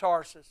Saul of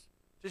Tarsus,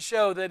 to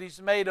show that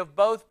he's made of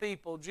both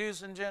people,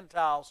 Jews and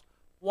Gentiles,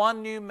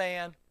 one new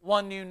man,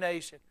 one new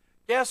nation.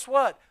 Guess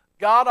what?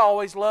 God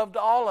always loved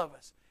all of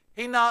us.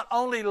 He not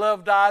only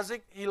loved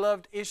Isaac, he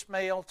loved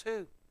Ishmael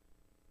too.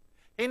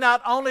 He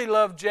not only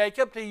loved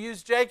Jacob, he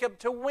used Jacob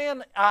to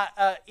win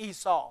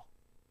Esau.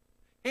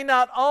 He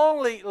not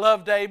only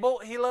loved Abel,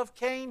 he loved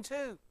Cain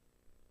too.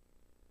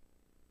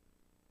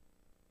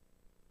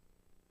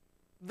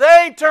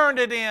 They turned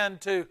it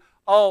into,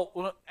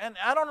 and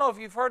I don't know if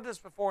you've heard this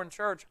before in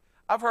church.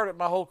 I've heard it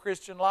my whole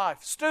Christian life.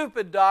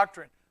 Stupid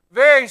doctrine.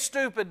 Very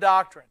stupid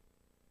doctrine.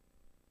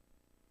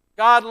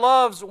 God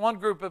loves one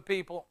group of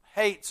people,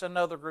 hates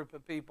another group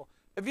of people.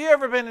 Have you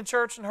ever been in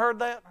church and heard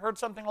that? Heard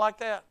something like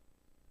that?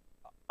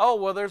 Oh,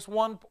 well, there's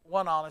one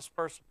honest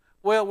person.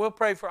 Well, we'll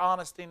pray for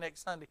honesty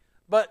next Sunday.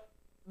 But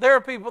there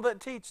are people that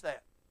teach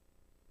that.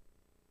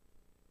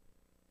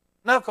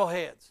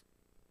 Knuckleheads.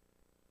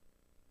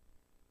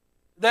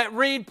 That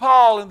read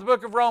Paul in the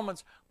book of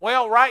Romans.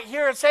 Well, right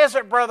here it says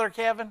it, Brother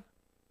Kevin.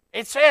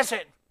 It says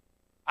it.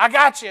 I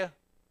got you.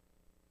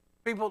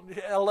 People,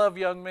 I love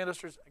young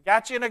ministers. I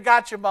got you in a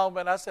gotcha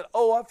moment. I said,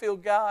 oh, I feel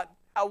God.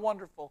 How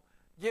wonderful.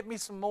 Get me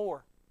some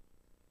more.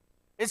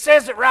 It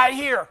says it right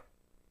here.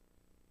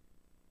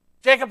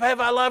 Jacob have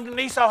I loved and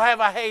Esau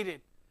have I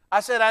hated. I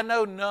said, I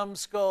know,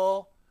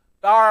 numbskull.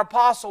 Our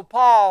Apostle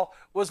Paul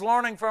was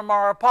learning from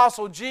our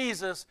Apostle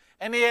Jesus,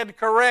 and he had to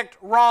correct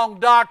wrong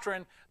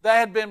doctrine that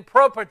had been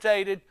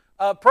propagated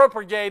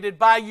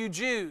by you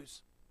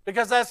Jews,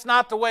 because that's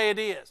not the way it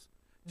is.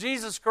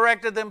 Jesus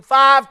corrected them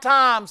 5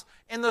 times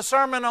in the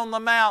Sermon on the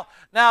Mount.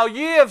 Now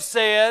ye have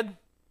said,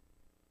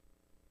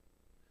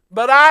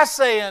 but I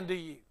say unto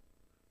you.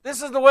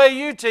 This is the way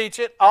you teach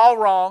it, all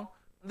wrong.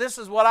 This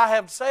is what I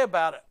have to say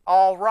about it,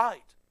 all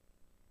right.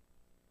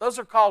 Those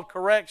are called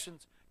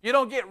corrections. You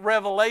don't get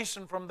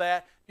revelation from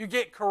that. You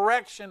get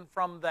correction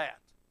from that.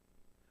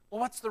 Well,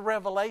 what's the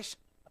revelation?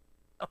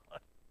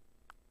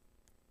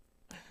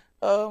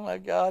 Oh, my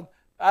God.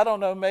 I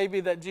don't know,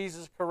 maybe that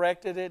Jesus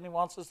corrected it and he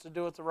wants us to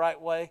do it the right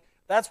way.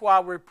 That's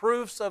why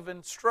reproofs of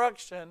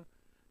instruction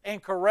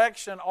and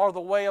correction are the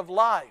way of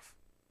life.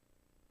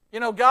 You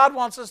know, God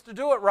wants us to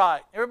do it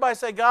right. Everybody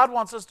say, God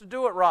wants us to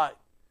do it right.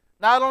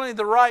 Not only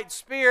the right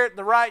spirit,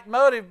 the right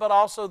motive, but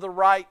also the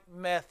right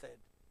method.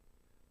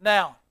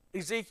 Now,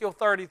 Ezekiel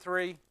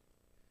 33.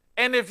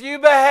 And if you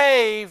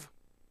behave,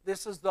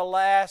 this is the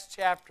last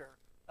chapter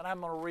that I'm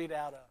going to read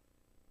out of.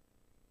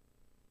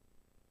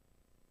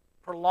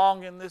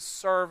 Prolonging this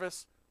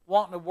service,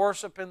 wanting to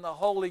worship in the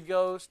Holy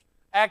Ghost,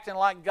 acting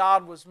like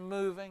God was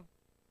moving,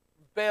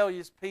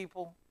 rebellious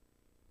people.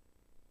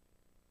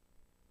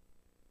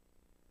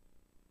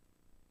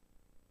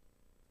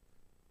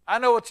 I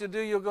know what you'll do.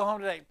 You'll go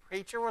home today.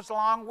 Preacher was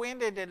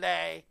long-winded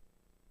today.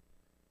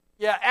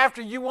 Yeah,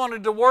 after you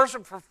wanted to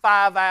worship for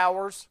 5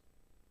 hours.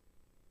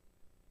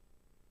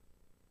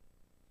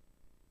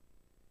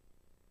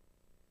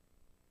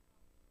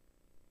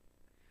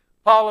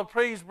 Paula,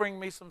 please bring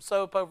me some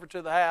soap over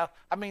to the house.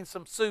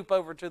 Some soup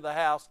over to the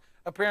house.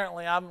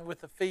 Apparently, I'm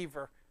with a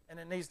fever, and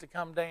it needs to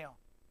come down.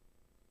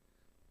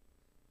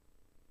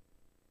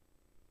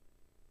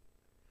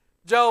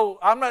 Joe,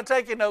 I'm not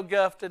taking no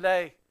guff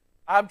today.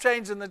 I'm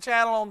changing the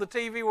channel on the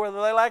TV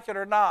whether they like it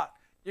or not.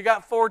 You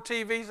got 4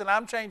 TVs, and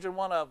I'm changing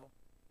one of them.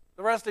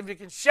 The rest of you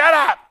can shut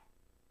up.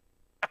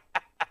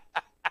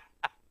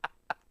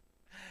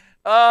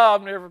 Oh,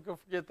 I'm never going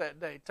to forget that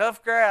day.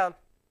 Tough crowd.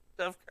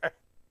 Tough crowd.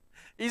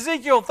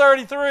 Ezekiel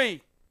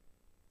 33.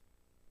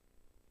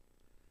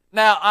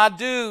 Now, I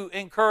do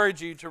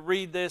encourage you to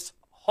read this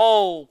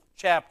whole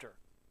chapter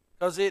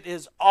because it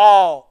is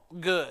all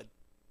good.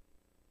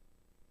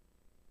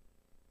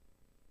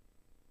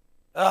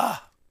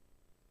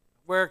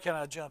 Where can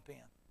I jump in?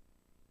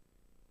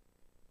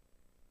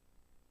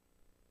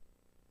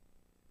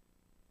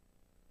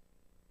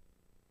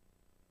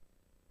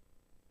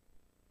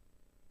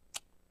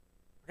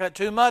 Got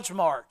too much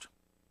marked.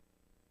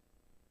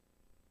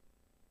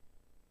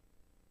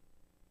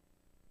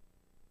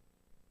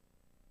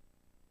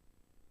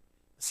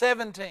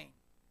 $17.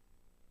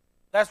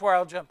 That's where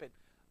I'll jump in.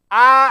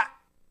 I'd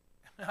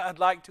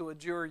like to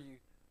adjure you.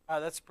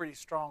 That's pretty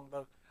strong,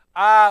 though.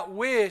 I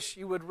wish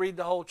you would read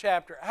the whole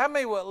chapter. How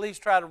many will at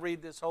least try to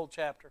read this whole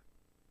chapter?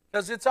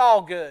 Because it's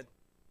all good.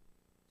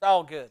 It's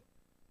all good.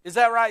 Is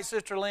that right,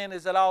 Sister Lynn?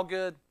 Is it all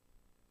good?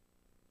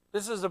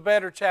 This is a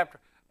better chapter.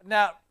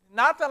 Now,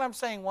 not that I'm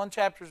saying one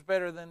chapter is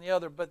better than the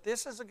other, but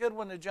this is a good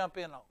one to jump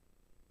in on.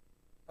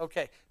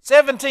 Okay.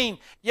 17.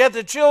 Yet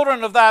the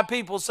children of thy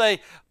people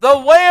say, the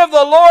way of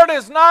the Lord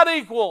is not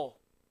equal.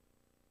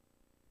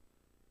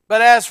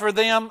 But as for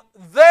them,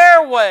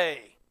 their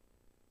way.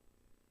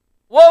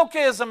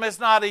 Wokeism is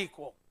not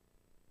equal.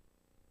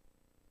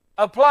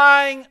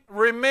 Applying,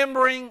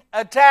 remembering,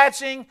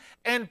 attaching,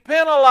 and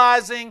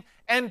penalizing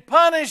and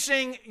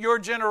punishing your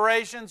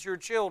generations, your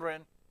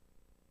children,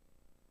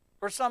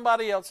 for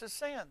somebody else's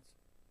sins.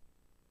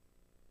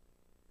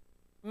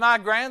 My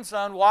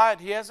grandson, Wyatt,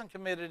 he hasn't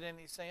committed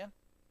any sin.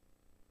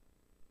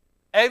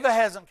 Ava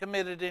hasn't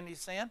committed any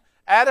sin.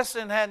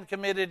 Addison hadn't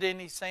committed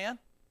any sin.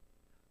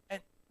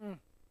 And,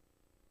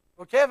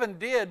 well, Kevin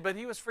did, but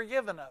he was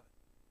forgiven of it.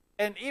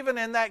 And even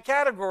in that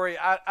category,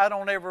 I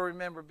don't ever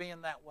remember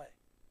being that way.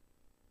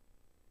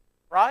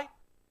 Right?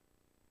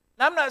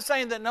 Now, I'm not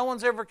saying that no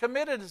one's ever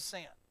committed a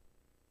sin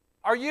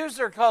or used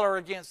their color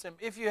against them.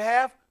 If you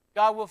have,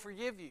 God will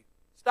forgive you.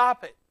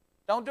 Stop it.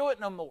 Don't do it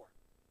no more.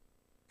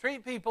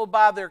 Treat people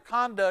by their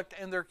conduct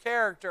and their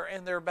character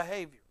and their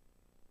behavior.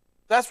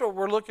 That's what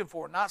we're looking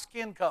for, not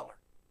skin color.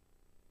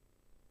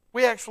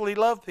 We actually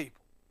love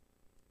people.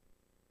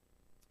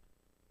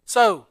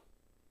 So,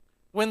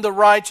 when the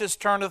righteous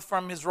turneth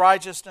from his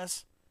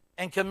righteousness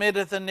and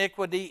committeth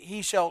iniquity,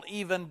 he shall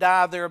even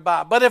die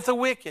thereby. But if the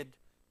wicked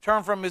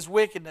turn from his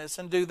wickedness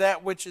and do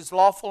that which is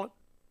lawful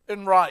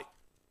and right,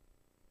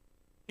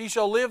 he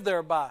shall live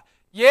thereby.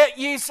 Yet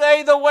ye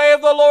say the way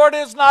of the Lord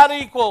is not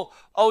equal.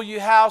 O you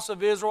house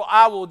of Israel,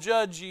 I will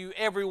judge you,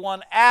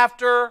 everyone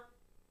after.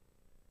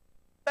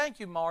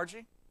 Thank you,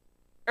 Margie.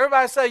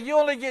 Everybody say, you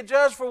only get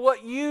judged for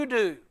what you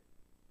do.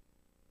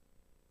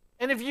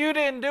 And if you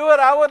didn't do it,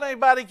 I wouldn't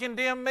anybody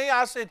condemn me.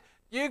 I said,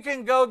 you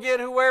can go get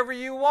whoever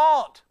you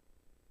want.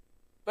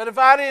 But if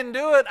I didn't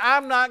do it,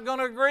 I'm not going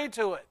to agree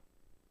to it.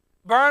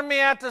 Burn me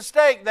at the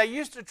stake. They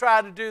used to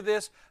try to do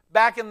this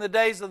back in the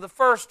days of the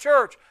first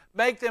church.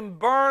 Make them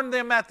burn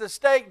them at the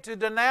stake to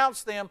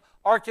denounce them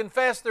or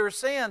confess their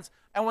sins.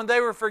 And when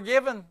they were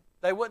forgiven,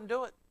 they wouldn't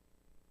do it.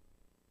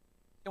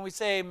 Can we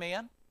say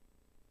amen?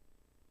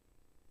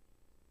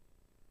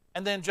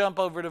 And then jump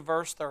over to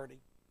verse 30.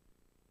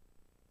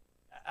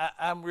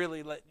 I'm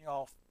really letting you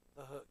off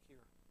the hook here.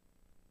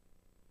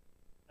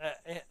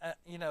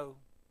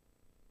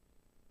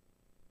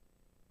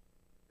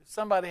 If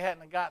somebody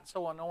hadn't gotten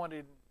so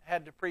anointed and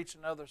had to preach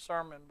another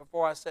sermon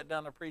before I sat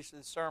down to preach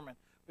this sermon,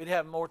 we'd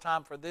have more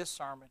time for this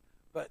sermon.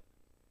 But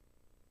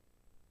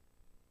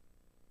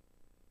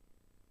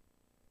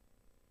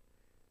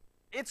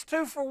it's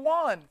 2 for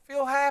 1.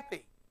 Feel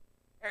happy.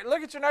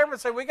 Look at your neighbor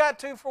and say, we got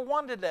 2 for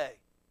 1 today.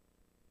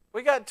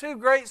 We got 2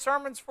 great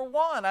sermons for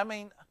 1.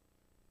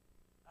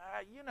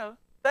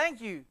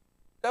 Thank you.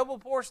 Double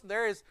portion.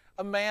 There is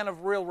a man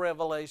of real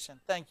revelation.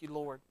 Thank you,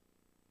 Lord.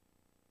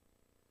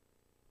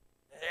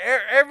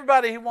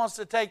 Everybody who wants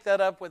to take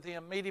that up with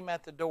him, meet him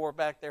at the door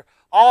back there.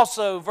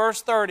 Also,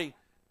 verse 30,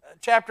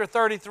 chapter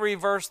 33,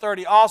 verse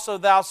 30, also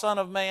thou son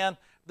of man,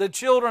 the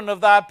children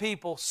of thy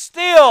people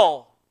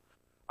still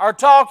are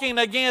talking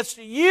against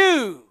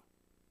you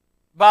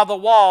by the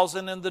walls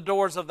and in the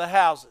doors of the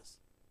houses.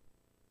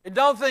 And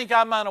don't think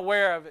I'm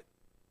unaware of it.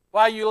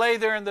 While you lay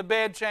there in the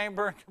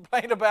bedchamber and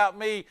complain about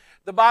me,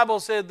 the Bible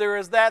said there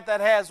is that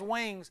has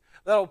wings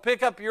that will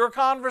pick up your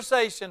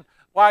conversation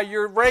while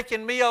you're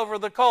raking me over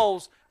the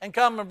coals and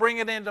come and bring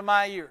it into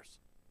my ears.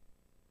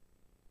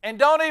 And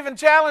don't even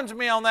challenge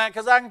me on that,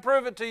 because I can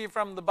prove it to you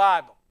from the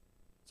Bible.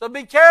 So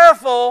be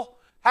careful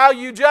how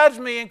you judge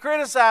me and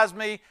criticize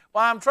me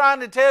while I'm trying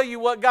to tell you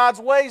what God's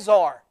ways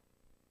are.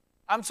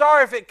 I'm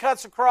sorry if it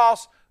cuts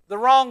across the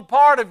wrong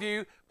part of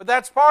you, but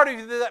that's part of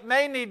you that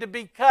may need to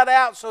be cut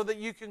out so that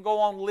you can go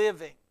on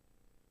living.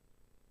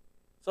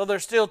 So they're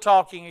still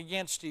talking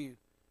against you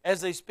as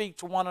they speak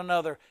to one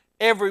another,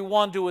 every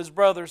one to his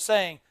brother,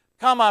 saying,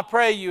 Come, I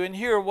pray you, and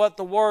hear what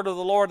the word of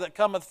the Lord that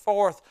cometh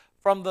forth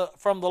from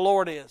the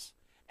Lord is.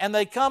 And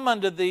they come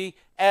unto thee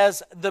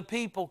as the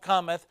people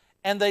cometh,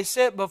 and they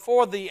sit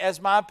before thee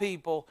as my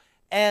people,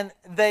 and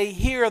they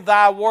hear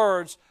thy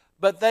words,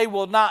 but they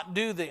will not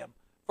do them.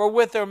 For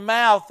with their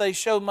mouth they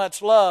show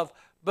much love,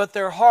 but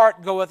their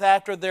heart goeth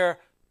after their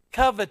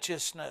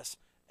covetousness.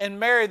 And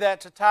marry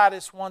that to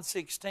Titus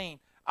 1:16.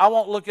 I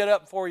won't look it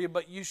up for you,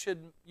 but you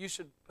should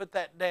put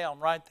that down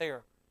right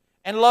there.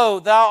 And lo,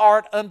 thou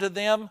art unto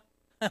them,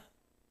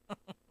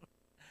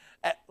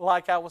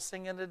 like I was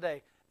singing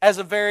today, as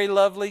a very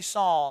lovely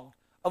song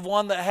of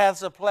one that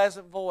has a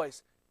pleasant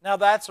voice. Now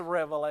that's a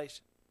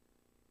revelation.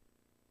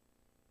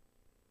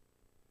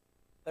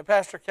 That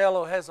Pastor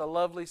Kello has a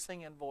lovely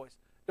singing voice.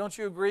 Don't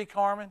you agree,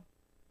 Carmen?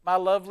 My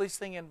lovely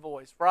singing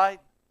voice, right?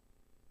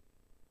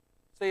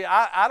 See,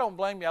 I don't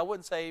blame you. I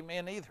wouldn't say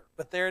amen either,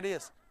 but there it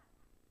is.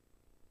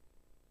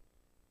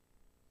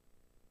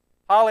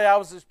 Holly, I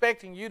was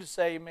expecting you to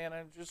say amen,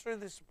 and it just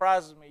really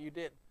surprises me you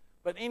didn't.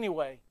 But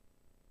anyway,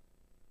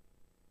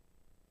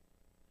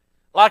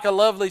 like a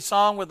lovely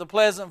song with a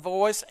pleasant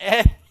voice,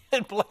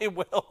 and play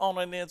well on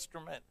an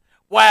instrument.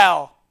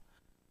 Wow!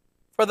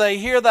 For they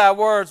hear thy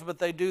words, but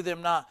they do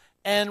them not.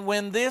 And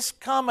when this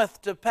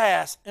cometh to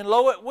pass, and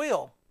lo, it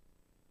will,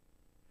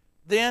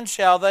 then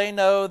shall they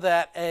know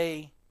that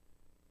I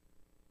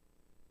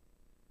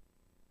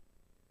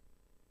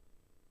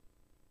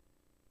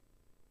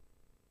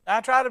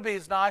try to be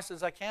as nice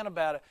as I can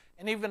about it.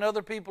 And even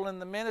other people in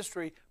the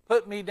ministry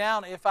put me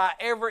down if I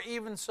ever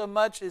even so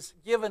much as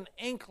give an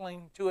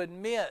inkling to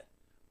admit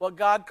what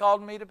God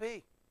called me to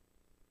be.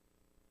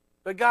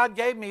 But God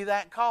gave me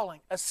that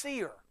calling, a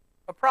seer,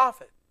 a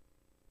prophet.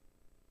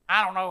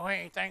 I don't know who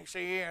he thinks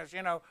he is,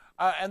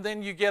 and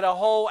then you get a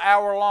whole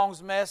hour-long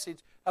message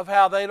of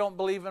how they don't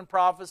believe in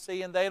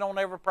prophecy and they don't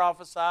ever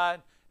prophesy,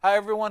 and how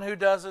everyone who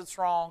does it's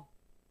wrong.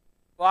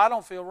 Well, I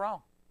don't feel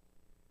wrong.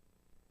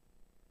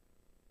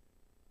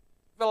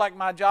 I feel like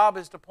my job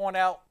is to point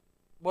out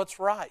what's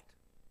right.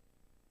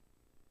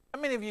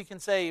 How many of you can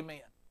say amen?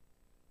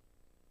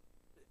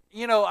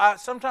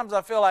 Sometimes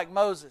I feel like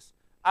Moses.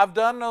 I've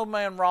done no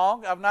man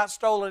wrong. I've not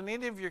stolen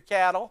any of your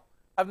cattle.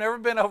 I've never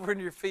been over in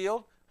your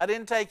field. I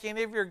didn't take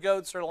any of your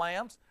goats or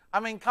lambs.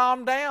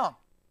 Calm down.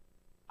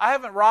 I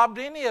haven't robbed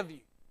any of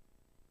you.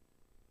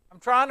 I'm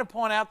trying to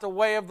point out the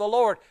way of the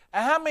Lord.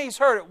 And how many's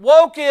heard it?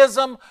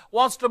 Wokeism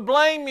wants to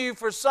blame you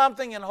for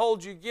something and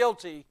hold you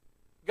guilty.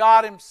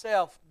 God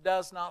himself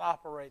does not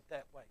operate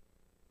that way.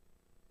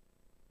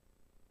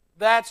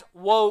 That's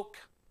woke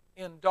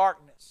in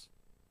darkness.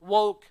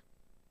 Woke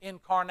in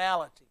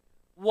carnality.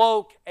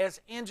 Woke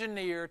as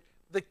engineered,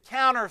 the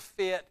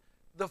counterfeit,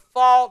 the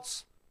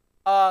false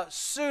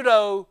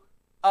pseudo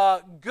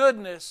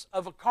goodness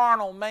of a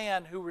carnal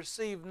man who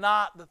received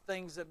not the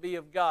things that be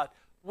of God.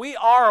 We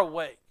are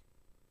awake,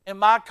 and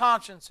my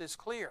conscience is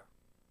clear.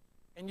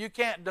 And you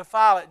can't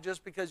defile it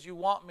just because you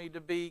want me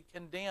to be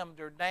condemned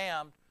or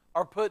damned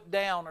or put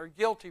down or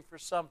guilty for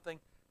something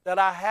that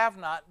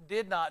I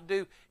did not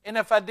do. And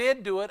if I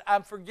did do it,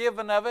 I'm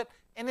forgiven of it,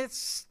 and it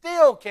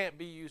still can't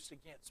be used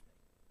against me.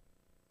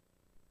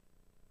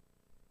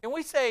 Can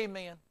we say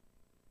amen?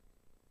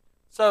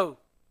 So,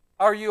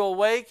 are you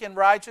awake in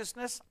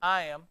righteousness?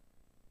 I am.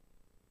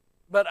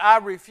 But I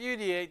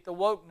repudiate the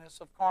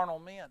wokeness of carnal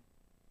men,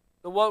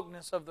 the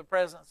wokeness of the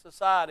present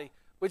society,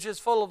 which is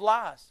full of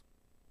lies.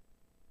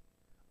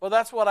 Well,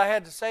 that's what I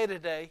had to say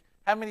today.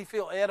 How many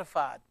feel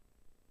edified?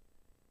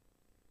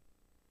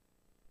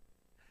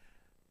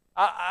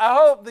 I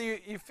hope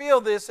that you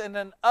feel this in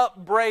an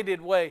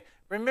upbraided way.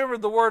 Remember,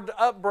 the word to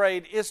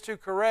upbraid is to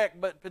correct,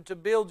 but to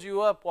build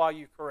you up while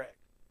you correct.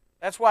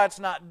 That's why it's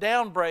not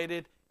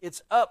downbraided,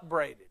 it's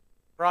upbraided,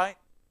 right?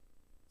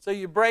 So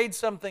you braid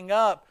something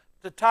up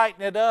to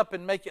tighten it up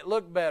and make it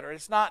look better.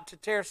 It's not to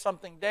tear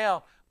something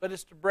down, but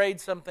it's to braid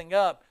something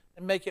up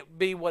and make it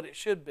be what it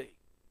should be.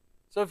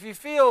 So if you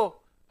feel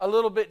a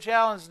little bit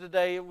challenged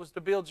today, it was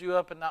to build you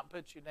up and not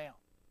put you down.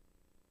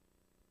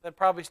 That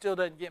probably still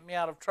doesn't get me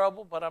out of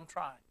trouble, but I'm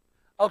trying.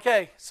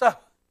 Okay, so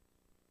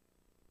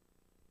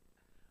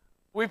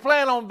we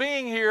plan on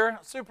being here.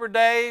 Super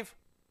Dave,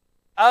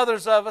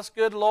 others of us,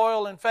 good,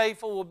 loyal, and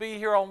faithful, will be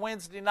here on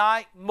Wednesday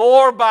night.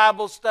 More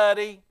Bible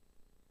study.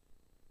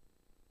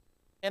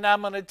 And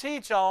I'm going to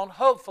teach on,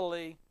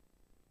 hopefully,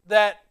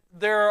 that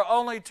there are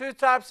only two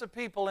types of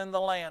people in the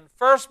land.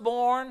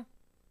 Firstborn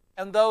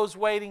and those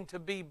waiting to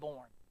be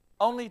born.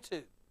 Only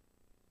two.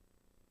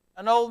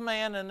 An old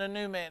man and a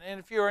new man. And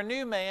if you're a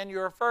new man,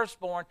 you're a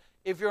firstborn.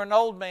 if you're an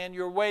old man,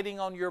 you're waiting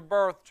on your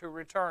birth to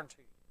return to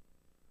you.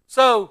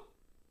 So,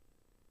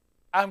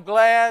 I'm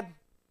glad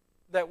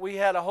that we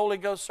had a Holy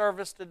Ghost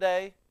service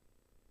today.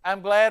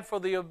 I'm glad for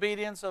the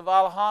obedience of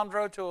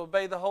Alejandro to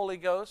obey the Holy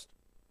Ghost.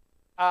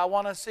 I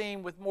want to see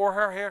him with more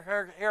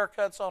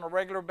haircuts on a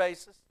regular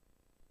basis.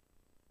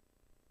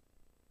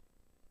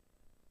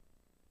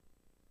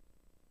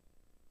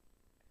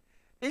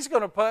 He's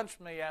going to punch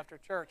me after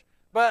church.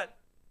 But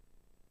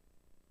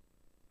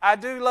I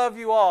do love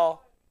you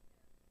all.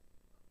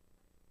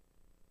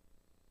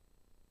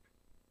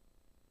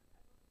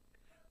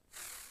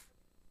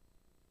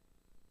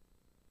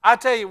 I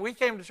tell you, we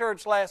came to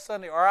church last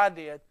Sunday, or I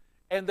did,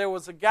 and there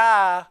was a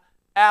guy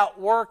out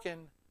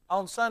working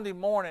on Sunday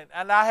morning,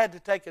 and I had to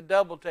take a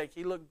double take.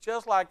 He looked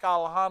just like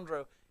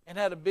Alejandro and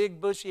had a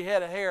big bushy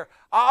head of hair.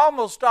 I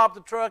almost stopped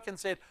the truck and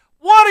said,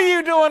 "What are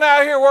you doing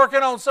out here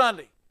working on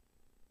Sunday?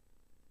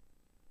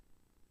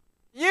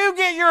 You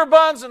get your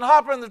buns and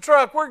hop in the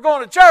truck. We're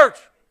going to church.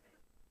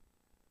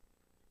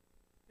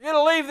 You're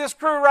going to leave this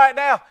crew right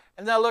now."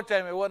 And then I looked at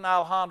him. It wasn't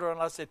Alejandro,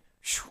 and I said,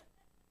 "Shoo."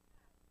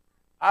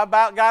 I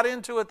about got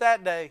into it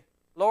that day.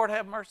 Lord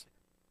have mercy.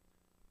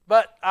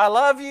 But I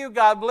love you.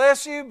 God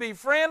bless you. Be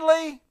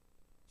friendly.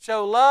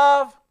 Show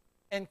love.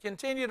 And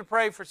continue to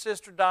pray for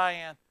Sister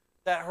Diane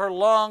that her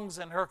lungs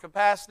and her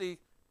capacity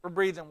for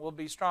breathing will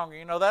be stronger.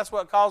 You know, that's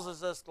what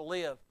causes us to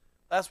live.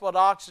 That's what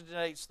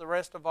oxygenates the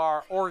rest of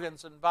our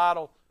organs and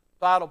vital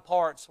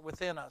parts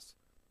within us.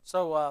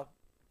 So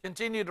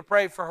continue to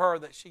pray for her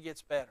that she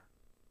gets better.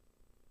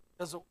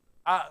 Because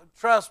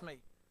trust me,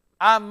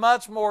 I'm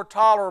much more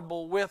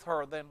tolerable with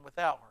her than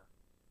without her.